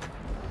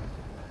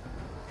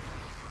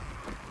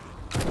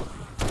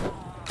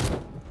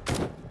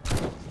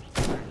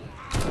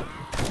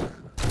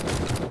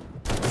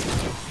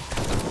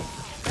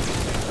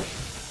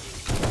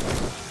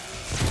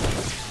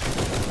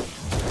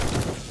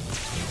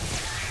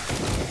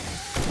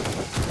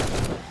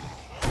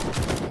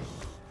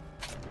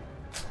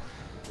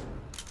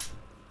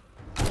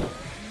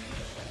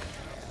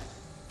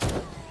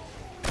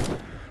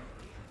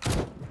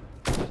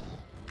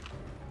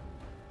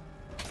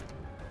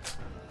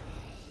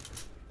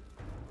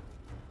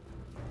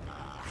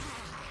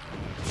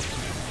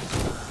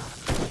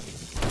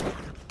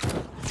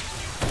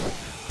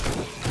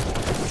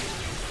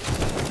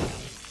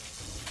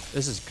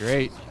 This is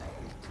great.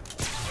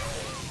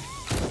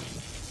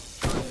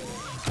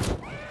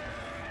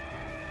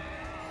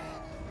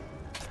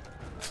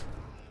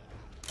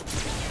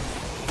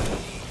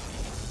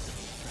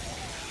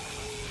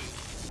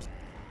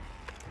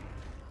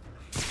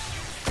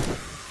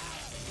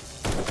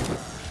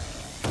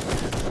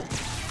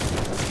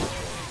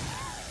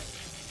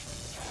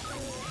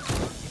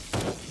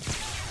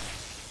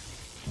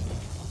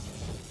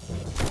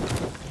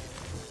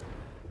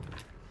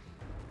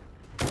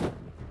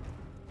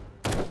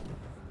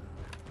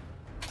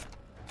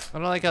 I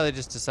don't like how they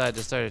just decided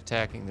to start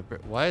attacking the brick.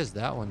 Why is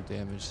that one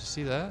damaged? You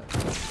see that?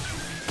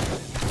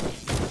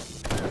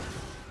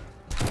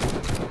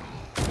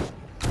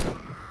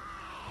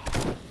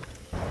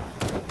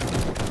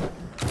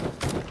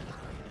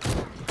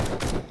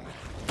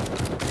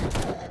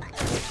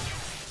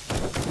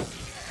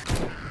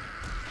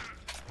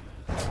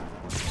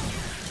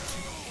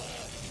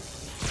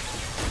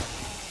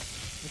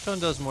 Which one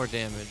does more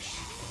damage?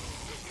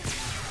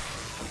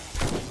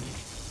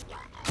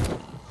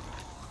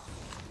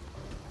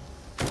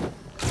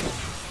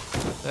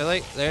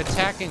 They're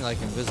attacking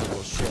like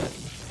invisible shit.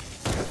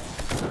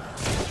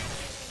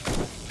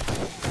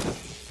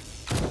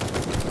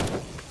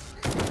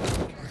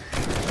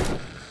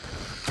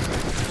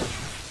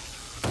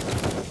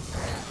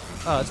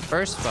 Oh, it's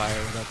burst fire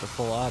without the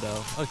full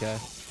auto. Okay.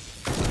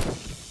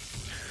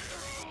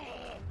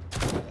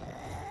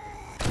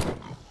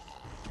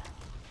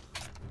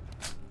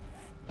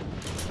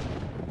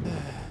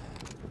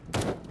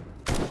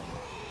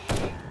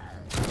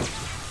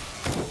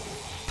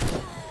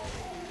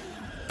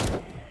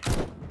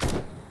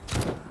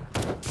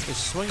 They're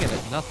swinging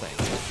at nothing.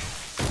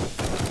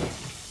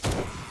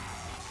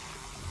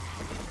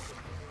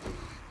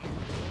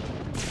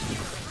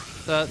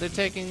 They're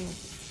taking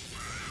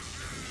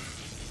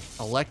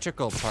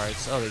electrical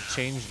parts. Oh, they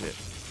changed it.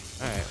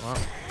 Alright, well.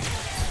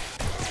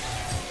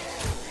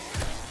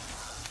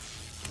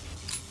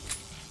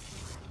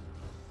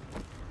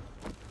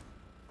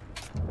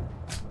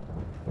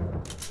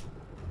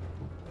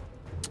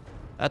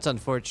 That's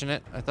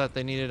unfortunate. I thought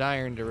they needed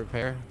iron to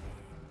repair.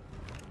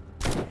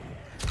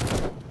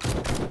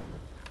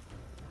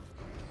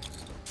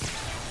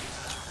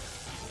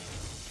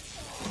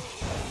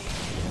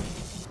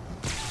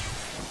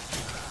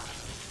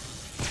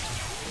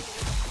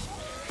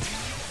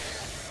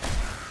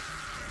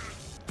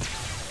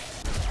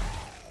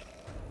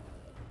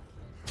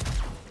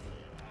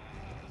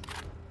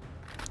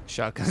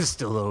 Shotgun's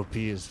still OP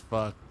as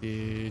fuck,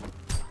 dude.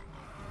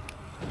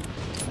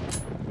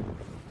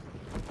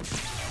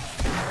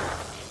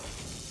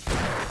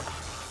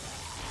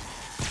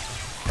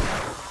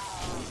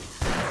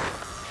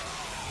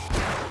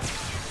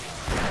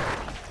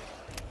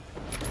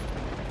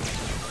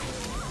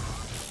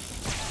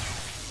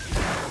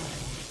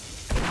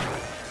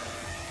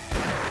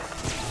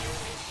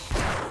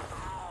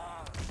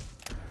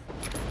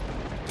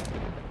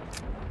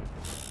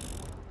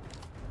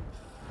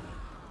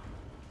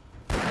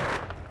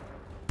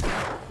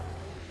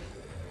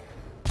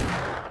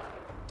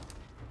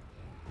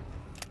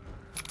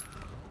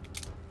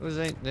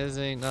 This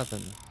ain't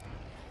nothing.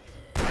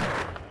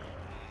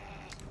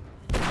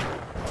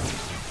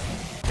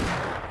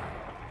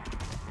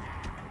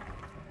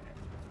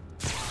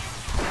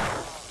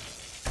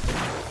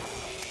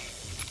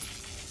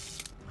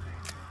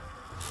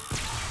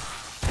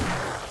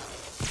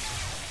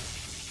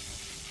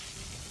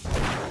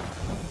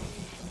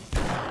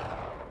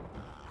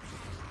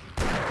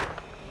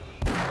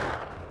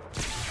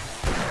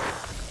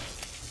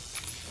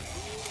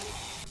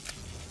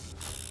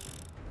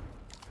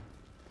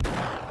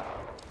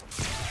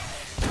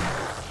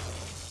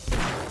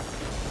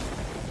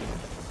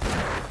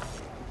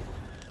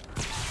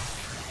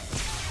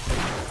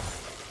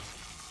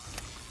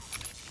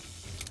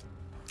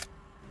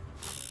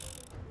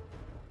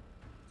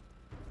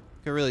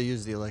 Could really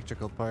use the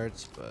electrical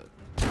parts, but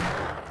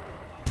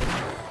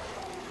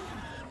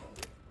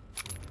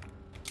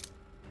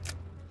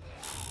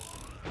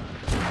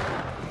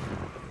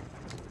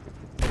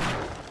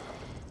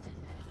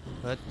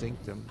that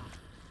dinked him.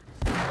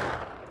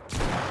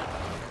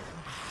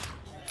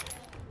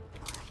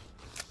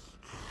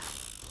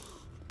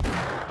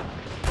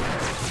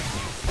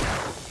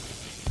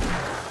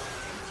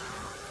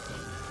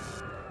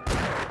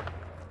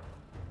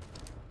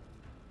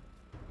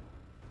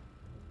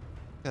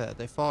 Look at that.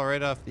 They fall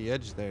right off the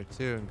edge there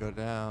too and go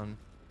down,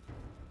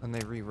 and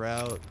they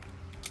reroute.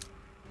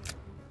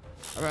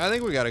 I mean, I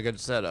think we got a good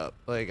setup.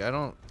 Like, I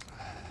don't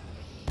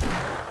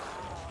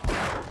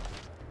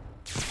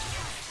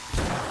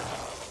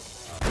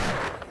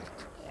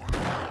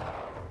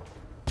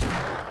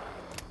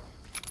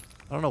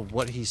know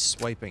what he's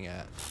swiping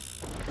at.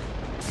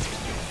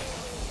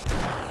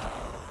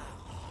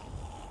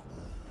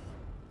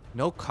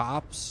 No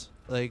cops.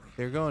 Like,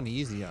 they're going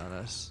easy on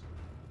us.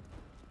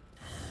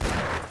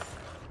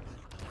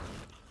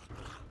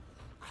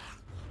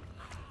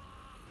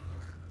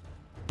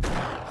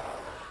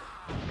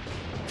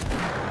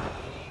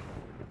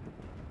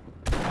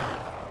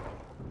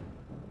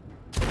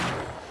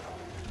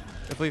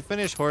 If we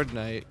finish Horde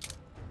Night,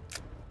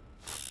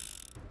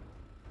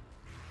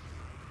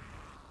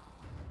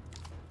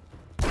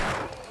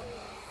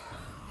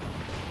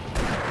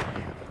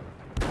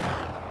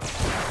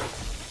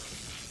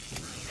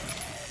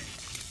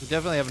 we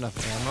definitely have enough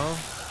ammo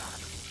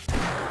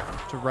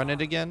to run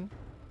it again.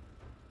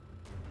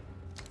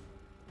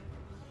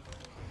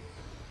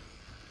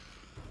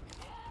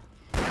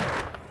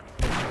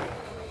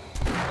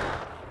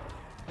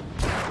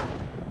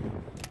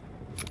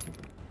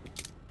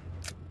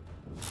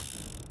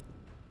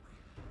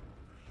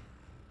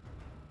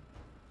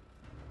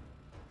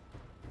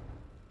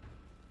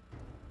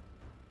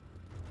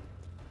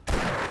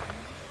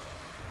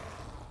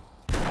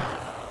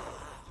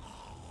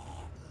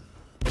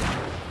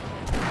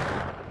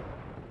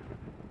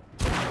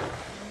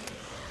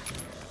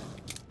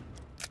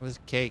 this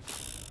cake.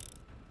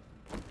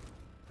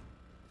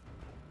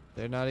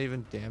 They're not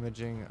even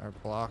damaging our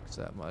blocks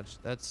that much.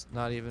 That's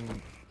not even...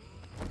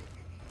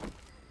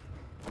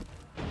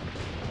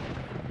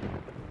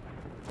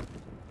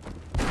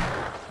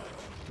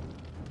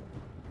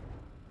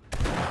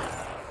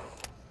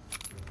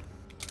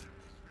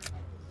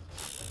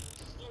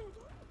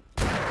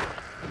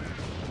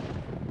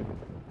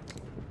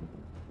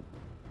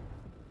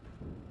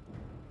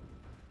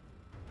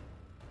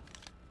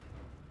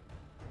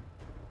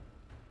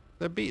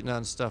 They're beating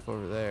on stuff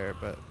over there,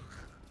 but...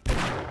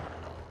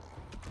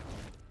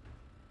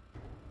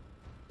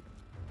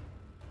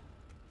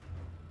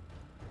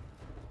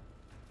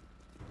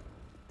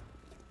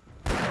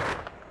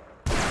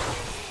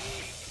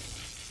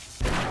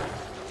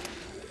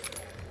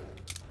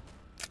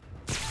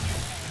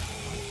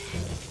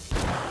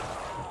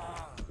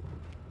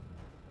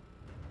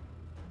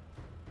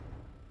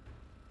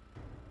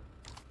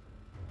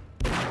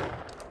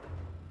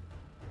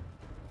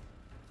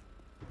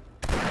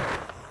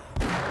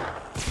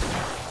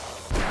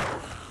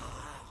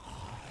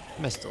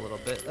 Missed a little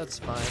bit, that's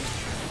fine.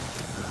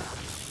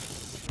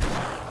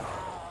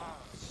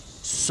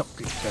 Suck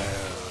it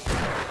down.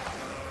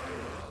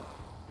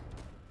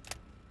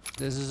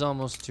 This is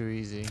almost too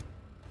easy.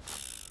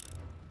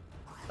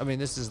 I mean,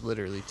 this is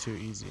literally too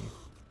easy.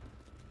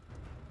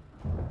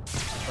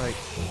 Like,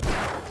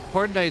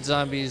 Horde Night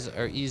zombies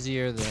are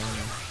easier than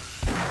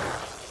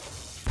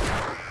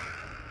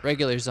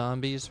regular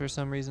zombies for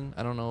some reason.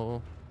 I don't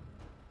know.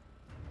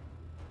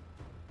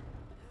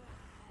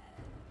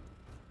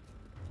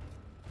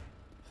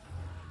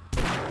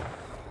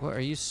 What are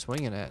you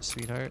swinging at,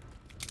 sweetheart?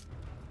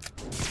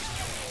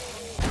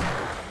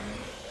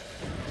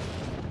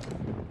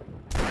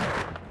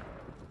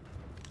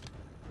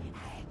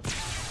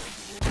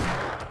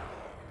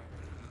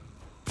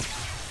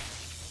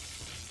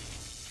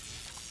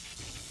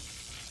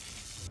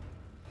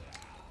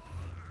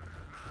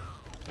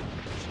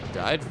 She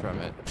died from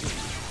it.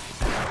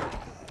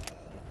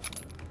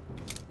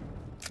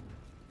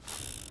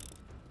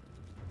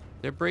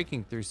 They're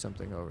breaking through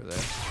something over there.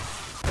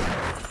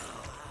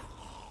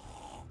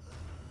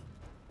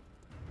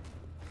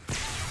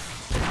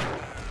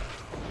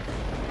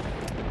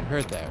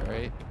 Heard that,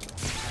 right?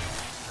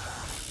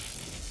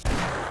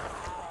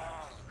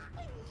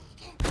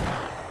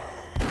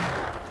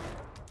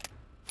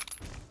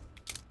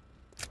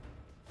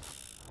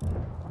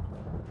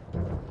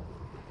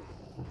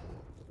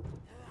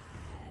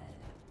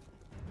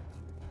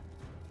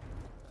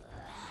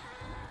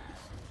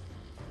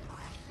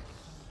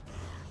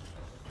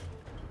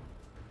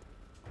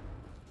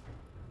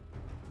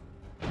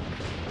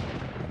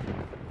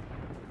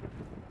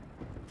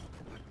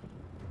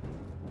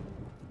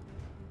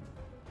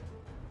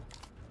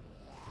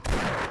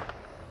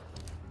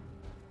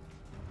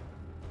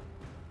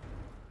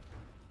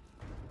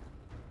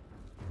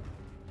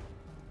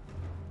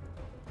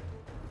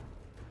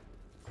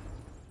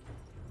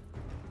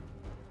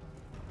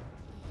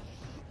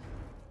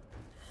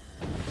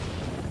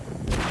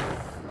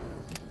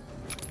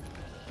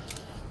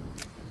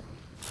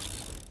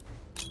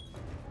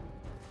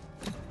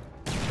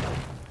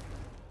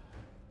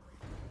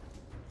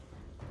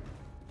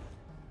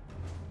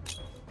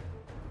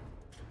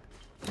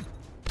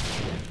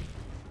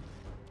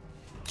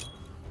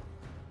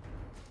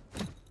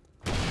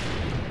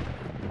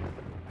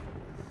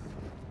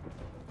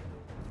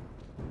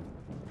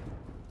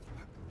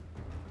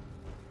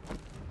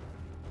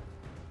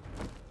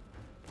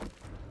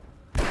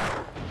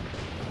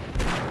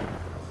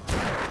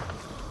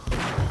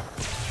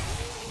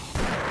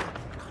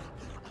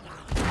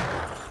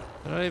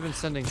 They're not even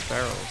sending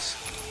barrels.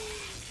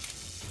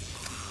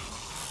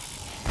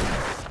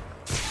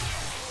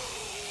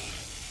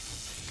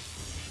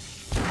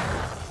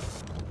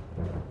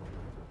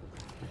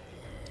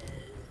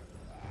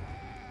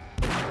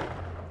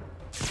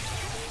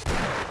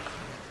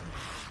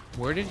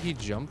 Where did he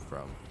jump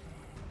from?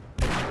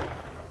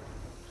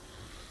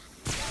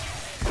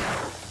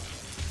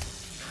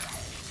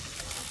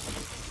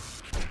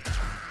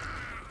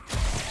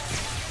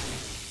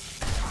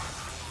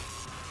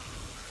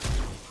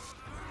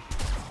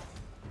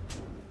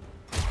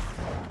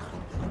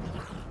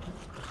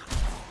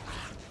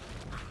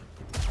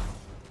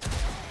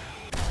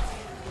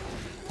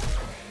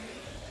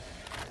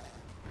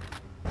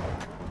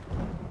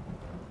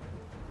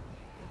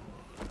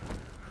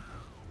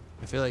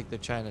 I feel like they're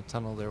trying to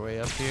tunnel their way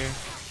up here.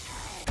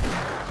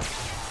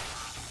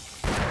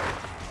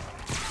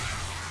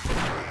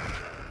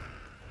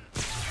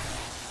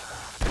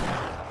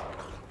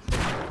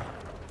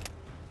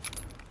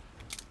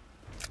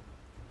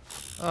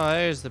 Oh,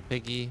 there's the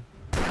piggy.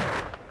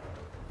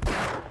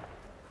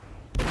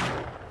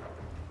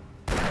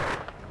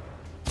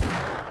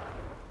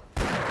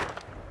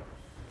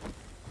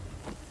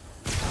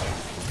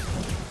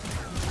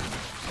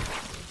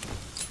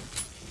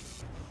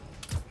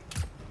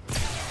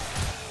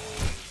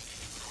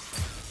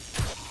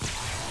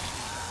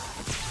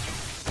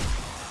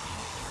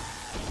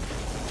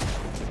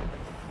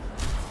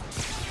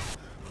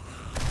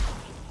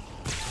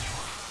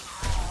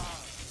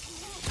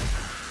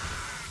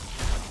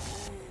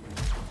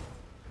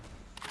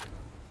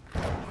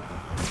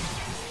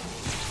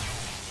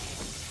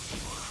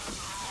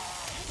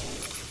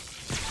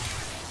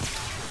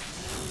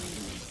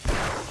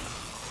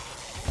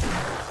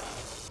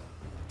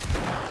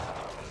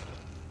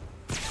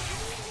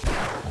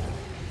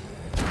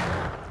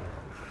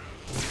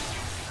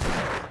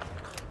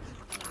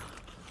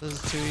 This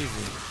is too easy.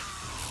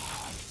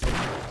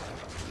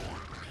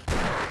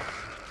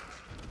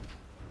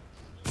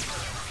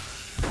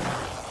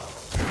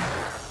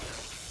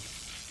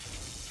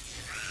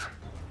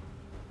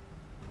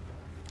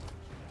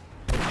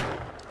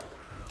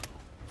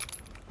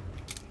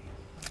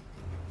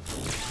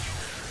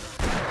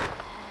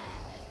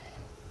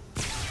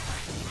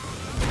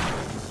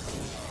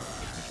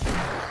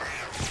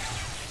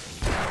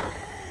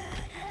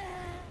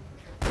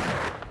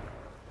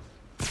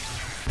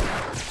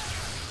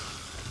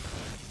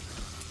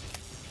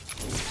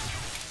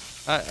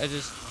 I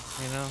just,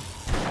 you know.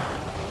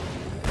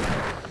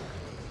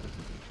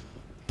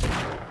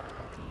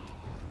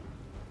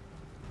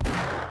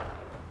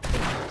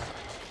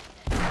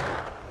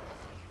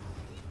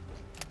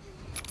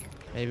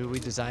 Maybe we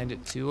designed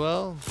it too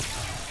well.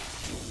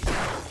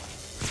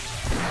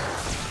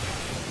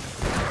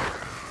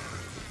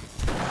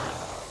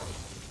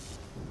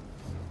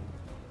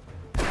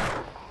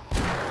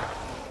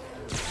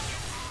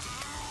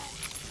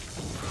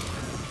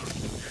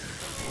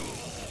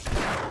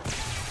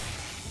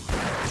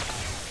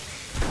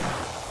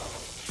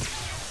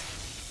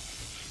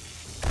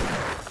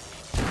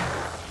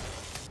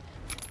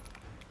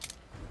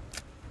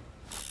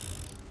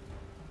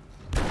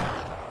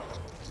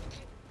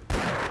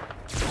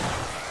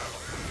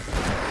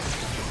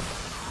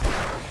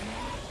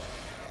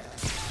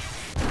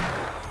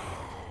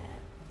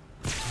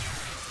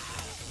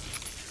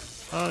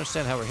 I don't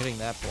understand how we're hitting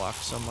that block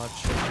so much.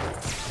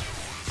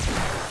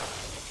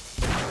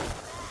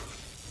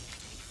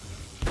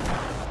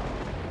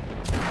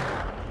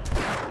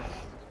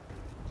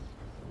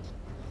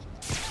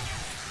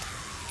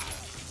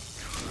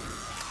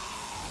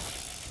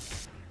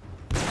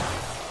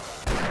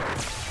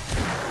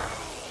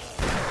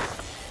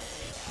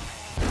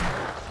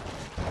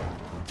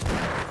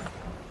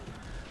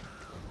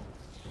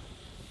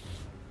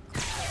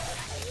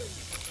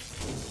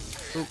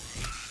 Oop.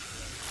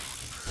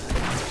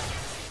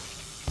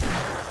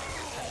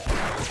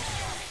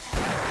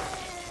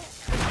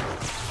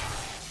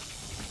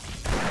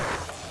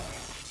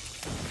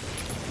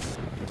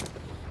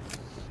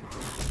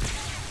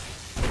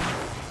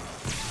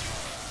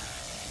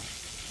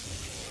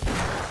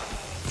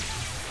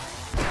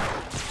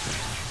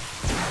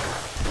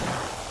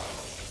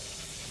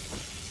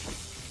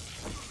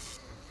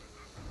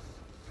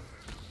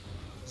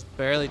 It's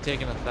barely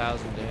taking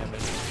 1,000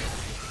 damage.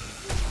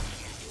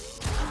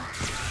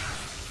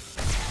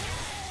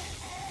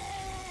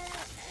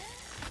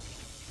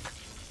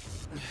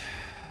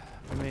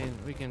 I mean,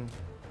 we can...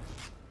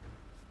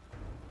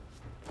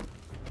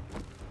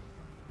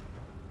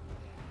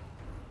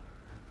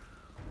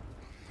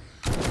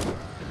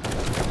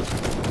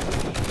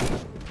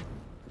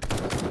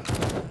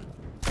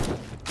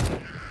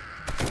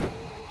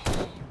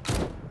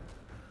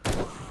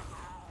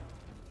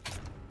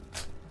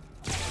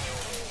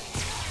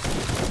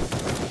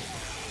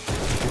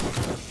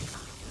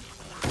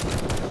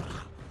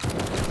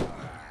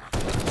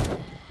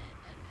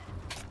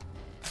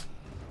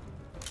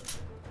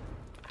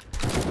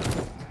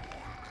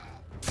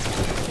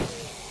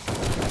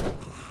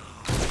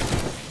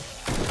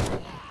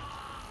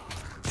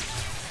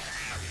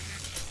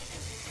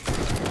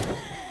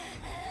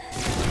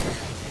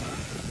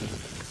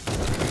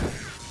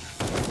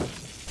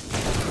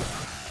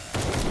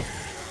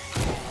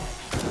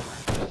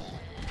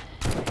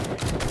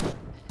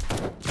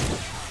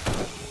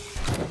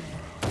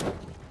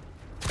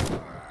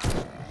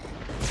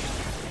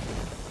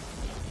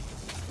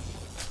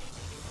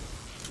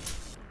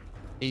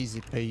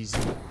 Easy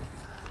peasy.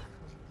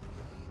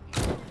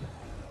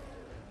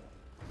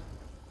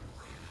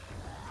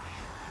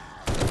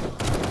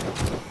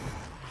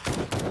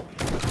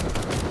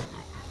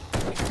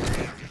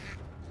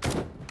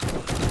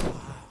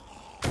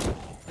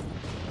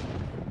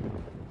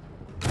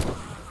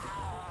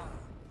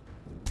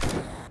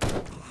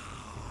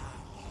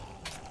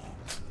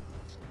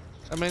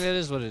 I mean, it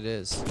is what it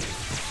is.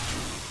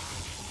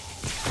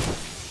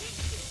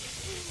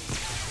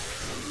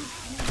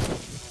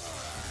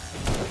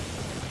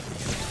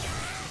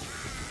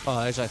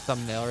 Oh, there's our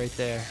thumbnail right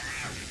there.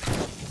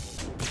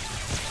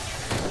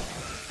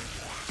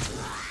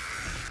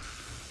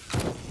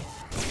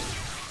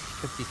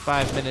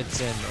 "55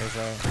 minutes in."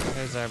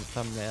 There's our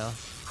thumbnail.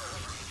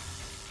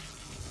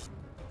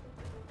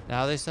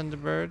 Now they send a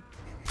bird.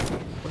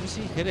 What is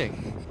he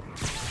hitting?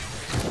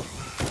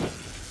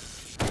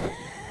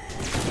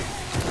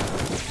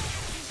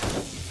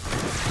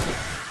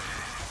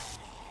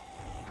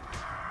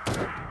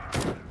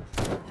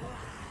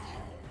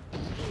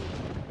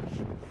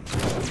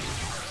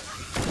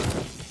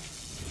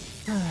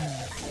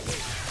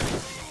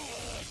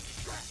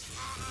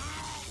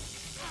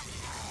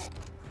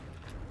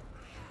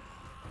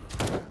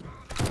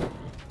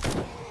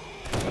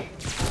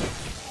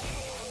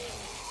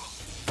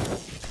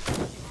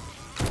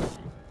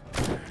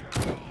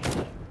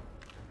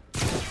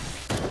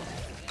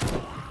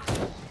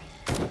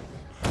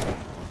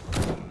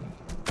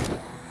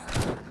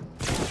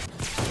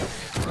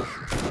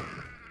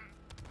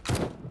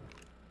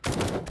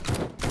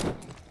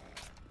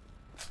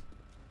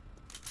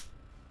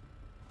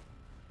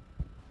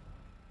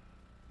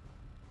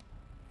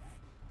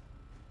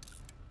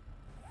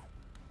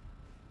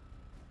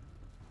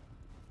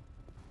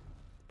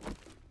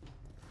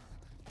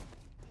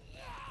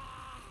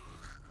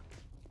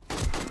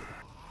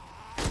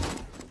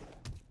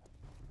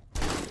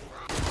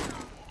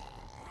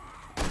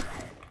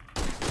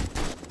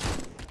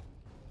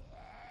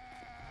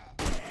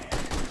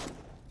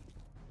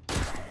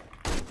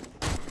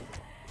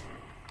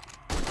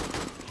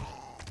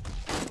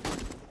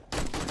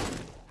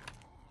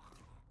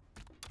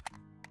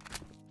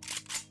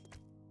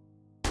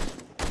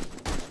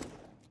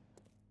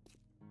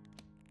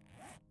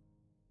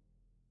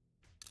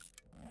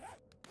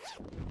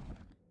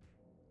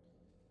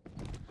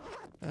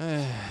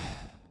 Eh.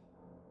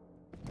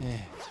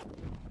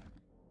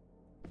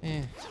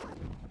 Eh.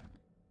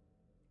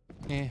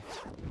 Eh.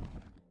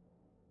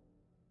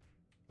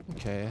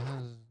 Okay.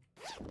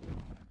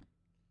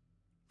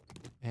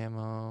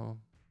 Ammo.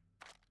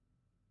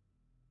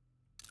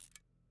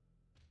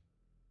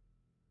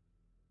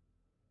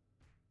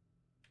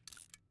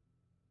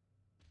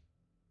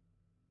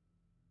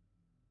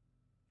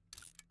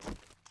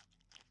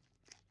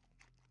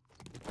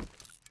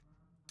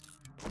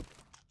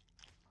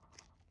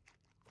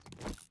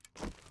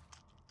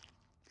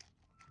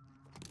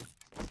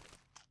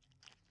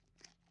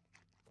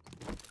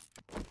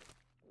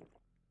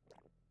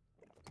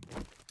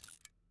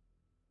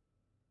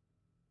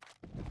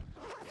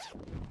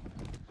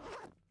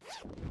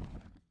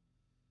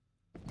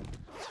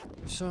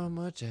 So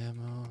much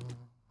ammo.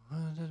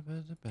 We'll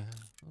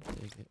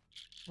take it.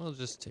 We'll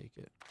just take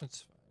it.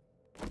 That's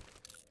fine.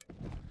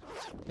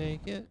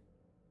 Take it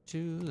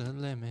to the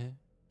limit.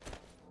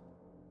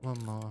 One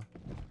more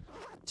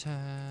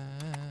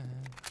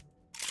time.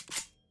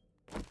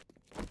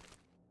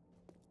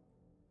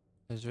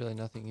 There's really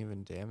nothing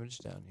even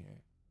damaged down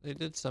here. They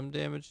did some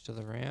damage to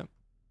the ramp.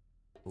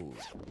 Ooh,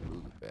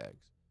 loot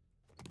bags.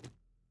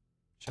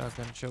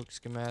 Shotgun choke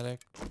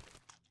schematic.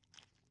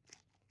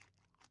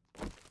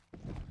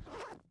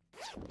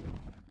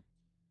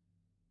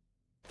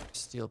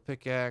 Steel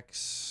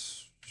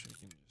pickaxe. Which we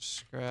can just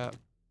scrap.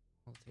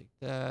 I'll take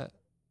that.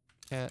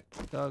 Cat,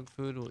 dog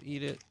food, we'll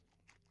eat it.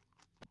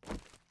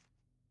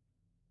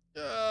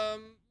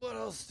 What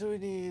else do we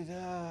need?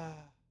 Oh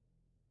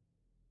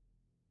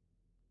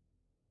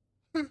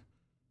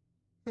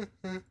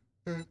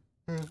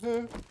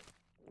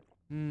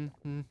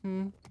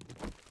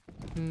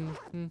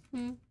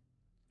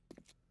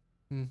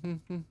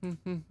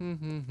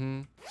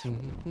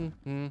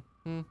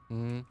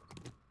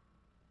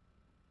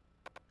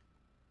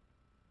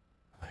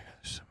my god,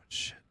 there's so much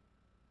shit.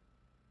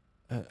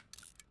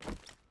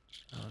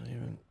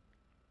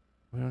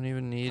 We don't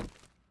even need.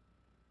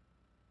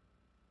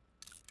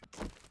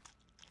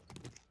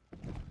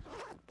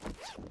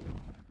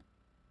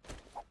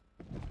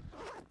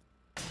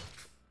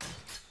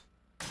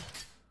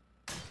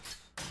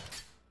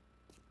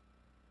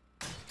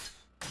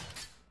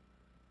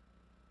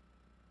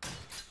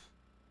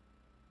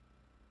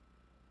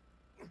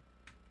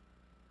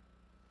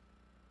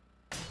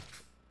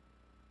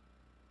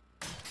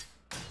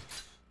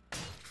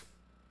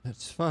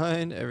 That's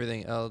fine.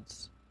 Everything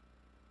else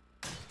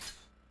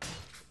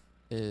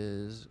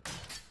is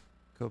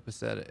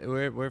copacetic.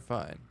 We're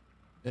fine.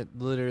 It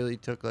literally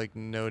took like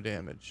no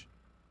damage.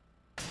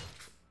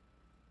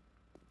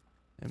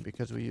 And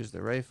because we use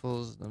the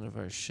rifles, none of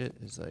our shit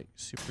is like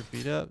super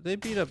beat up. They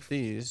beat up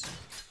these. At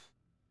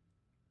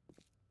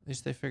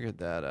least they figured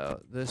that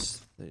out.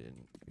 This they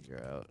didn't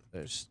figure out.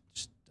 They're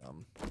just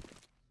dumb.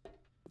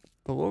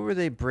 But what were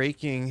they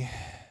breaking?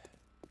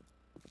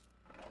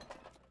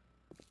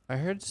 I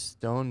heard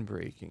stone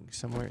breaking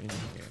somewhere in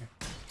here.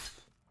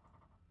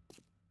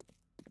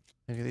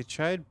 Like they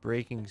tried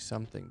breaking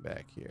something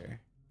back here.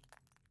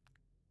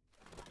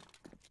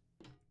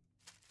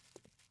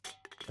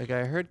 Like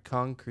I heard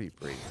concrete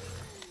break.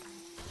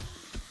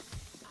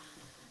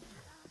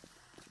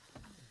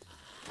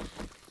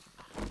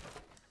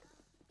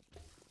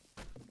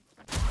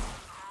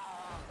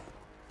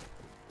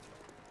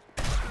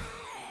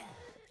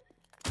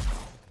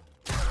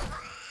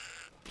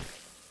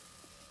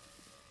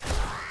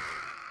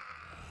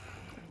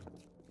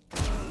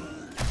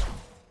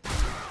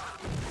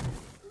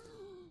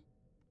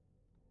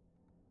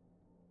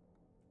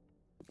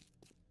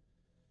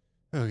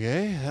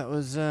 Okay, that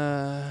was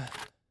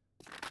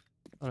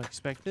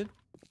unexpected.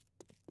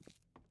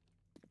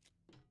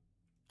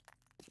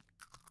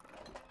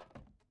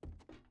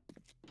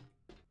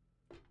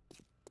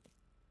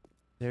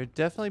 They're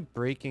definitely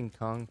breaking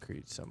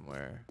concrete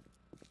somewhere.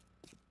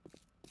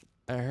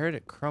 I heard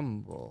it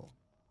crumble,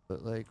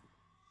 but like,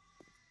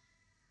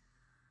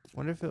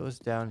 wonder if it was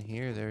down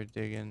here they were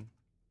digging.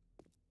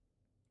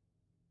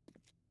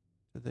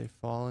 Did they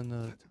fall into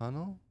the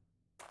tunnel?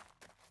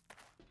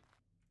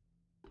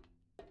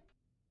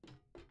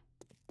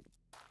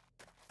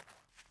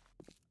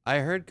 I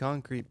heard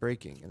concrete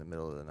breaking in the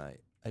middle of the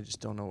night. I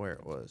just don't know where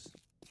it was.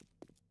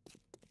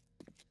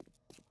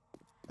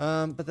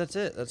 But that's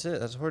it. That's it.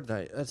 That's Horde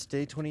Night. That's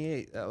day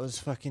 28. That was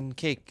fucking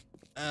cake.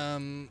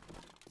 I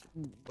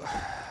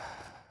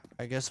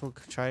guess we'll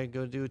try and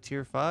go do a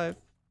tier 5.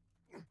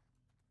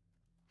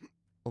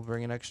 We'll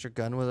bring an extra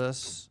gun with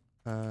us.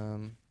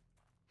 For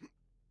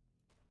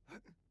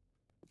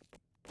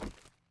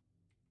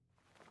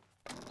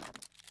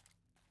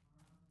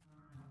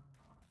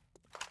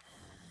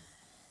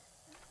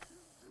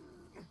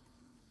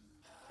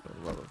the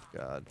love of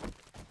God.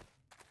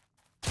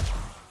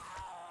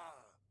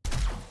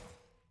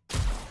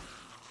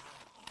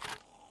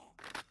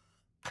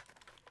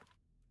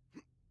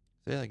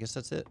 So yeah, I guess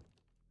that's it.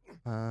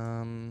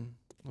 We'll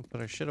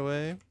put our shit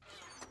away.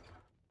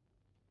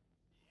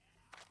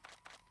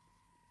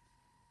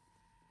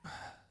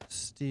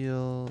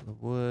 Steel, the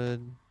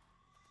wood.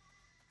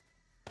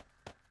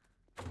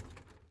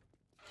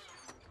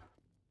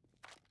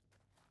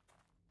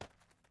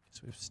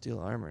 So we have steel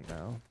armor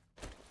now.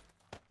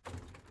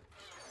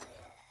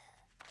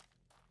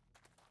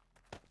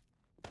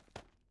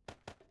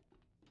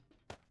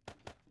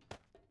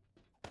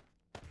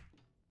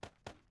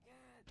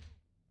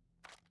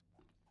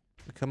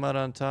 We come out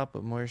on top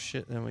with more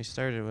shit than we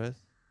started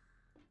with.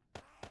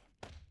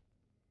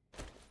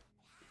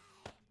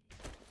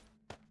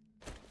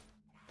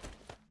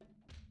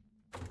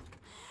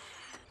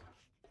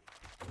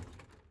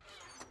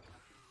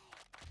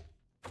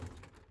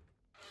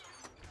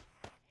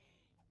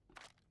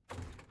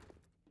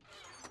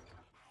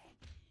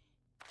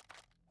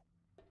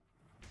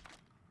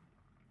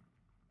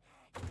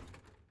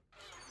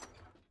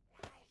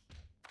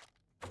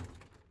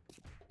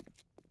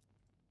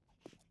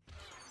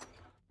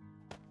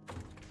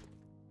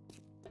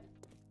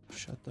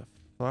 Shut the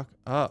fuck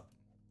up.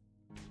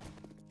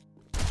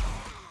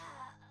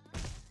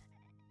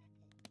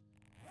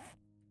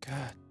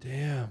 God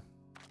damn.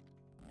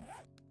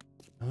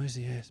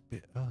 Noisy ass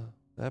bit. Oh,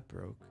 that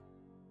broke.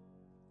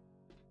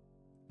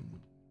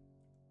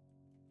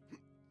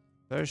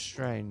 Very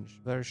strange.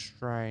 Very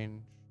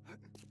strange.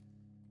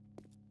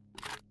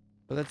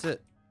 But that's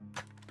it.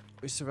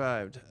 We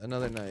survived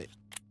another night.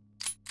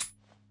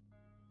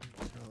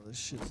 All this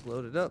shit's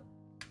loaded up.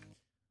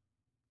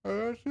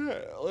 That's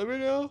it. Let me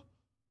know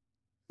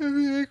if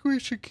you think we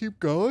should keep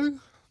going.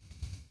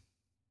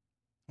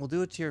 We'll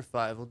do a tier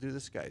 5. We'll do the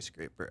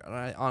skyscraper. And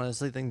I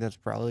honestly think that's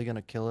probably going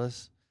to kill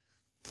us.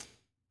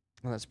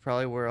 And that's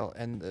probably where I'll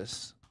end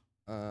this.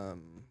 So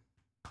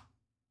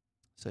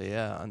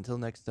yeah, until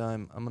next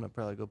time, I'm going to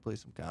probably go play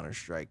some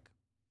Counter-Strike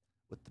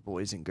with the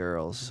boys and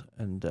girls.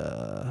 And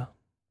we'll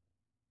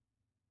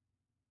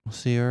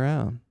see you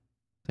around.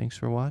 Thanks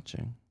for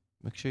watching.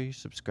 Make sure you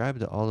subscribe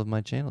to all of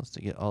my channels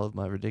to get all of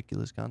my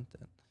ridiculous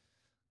content.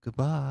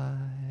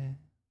 Goodbye.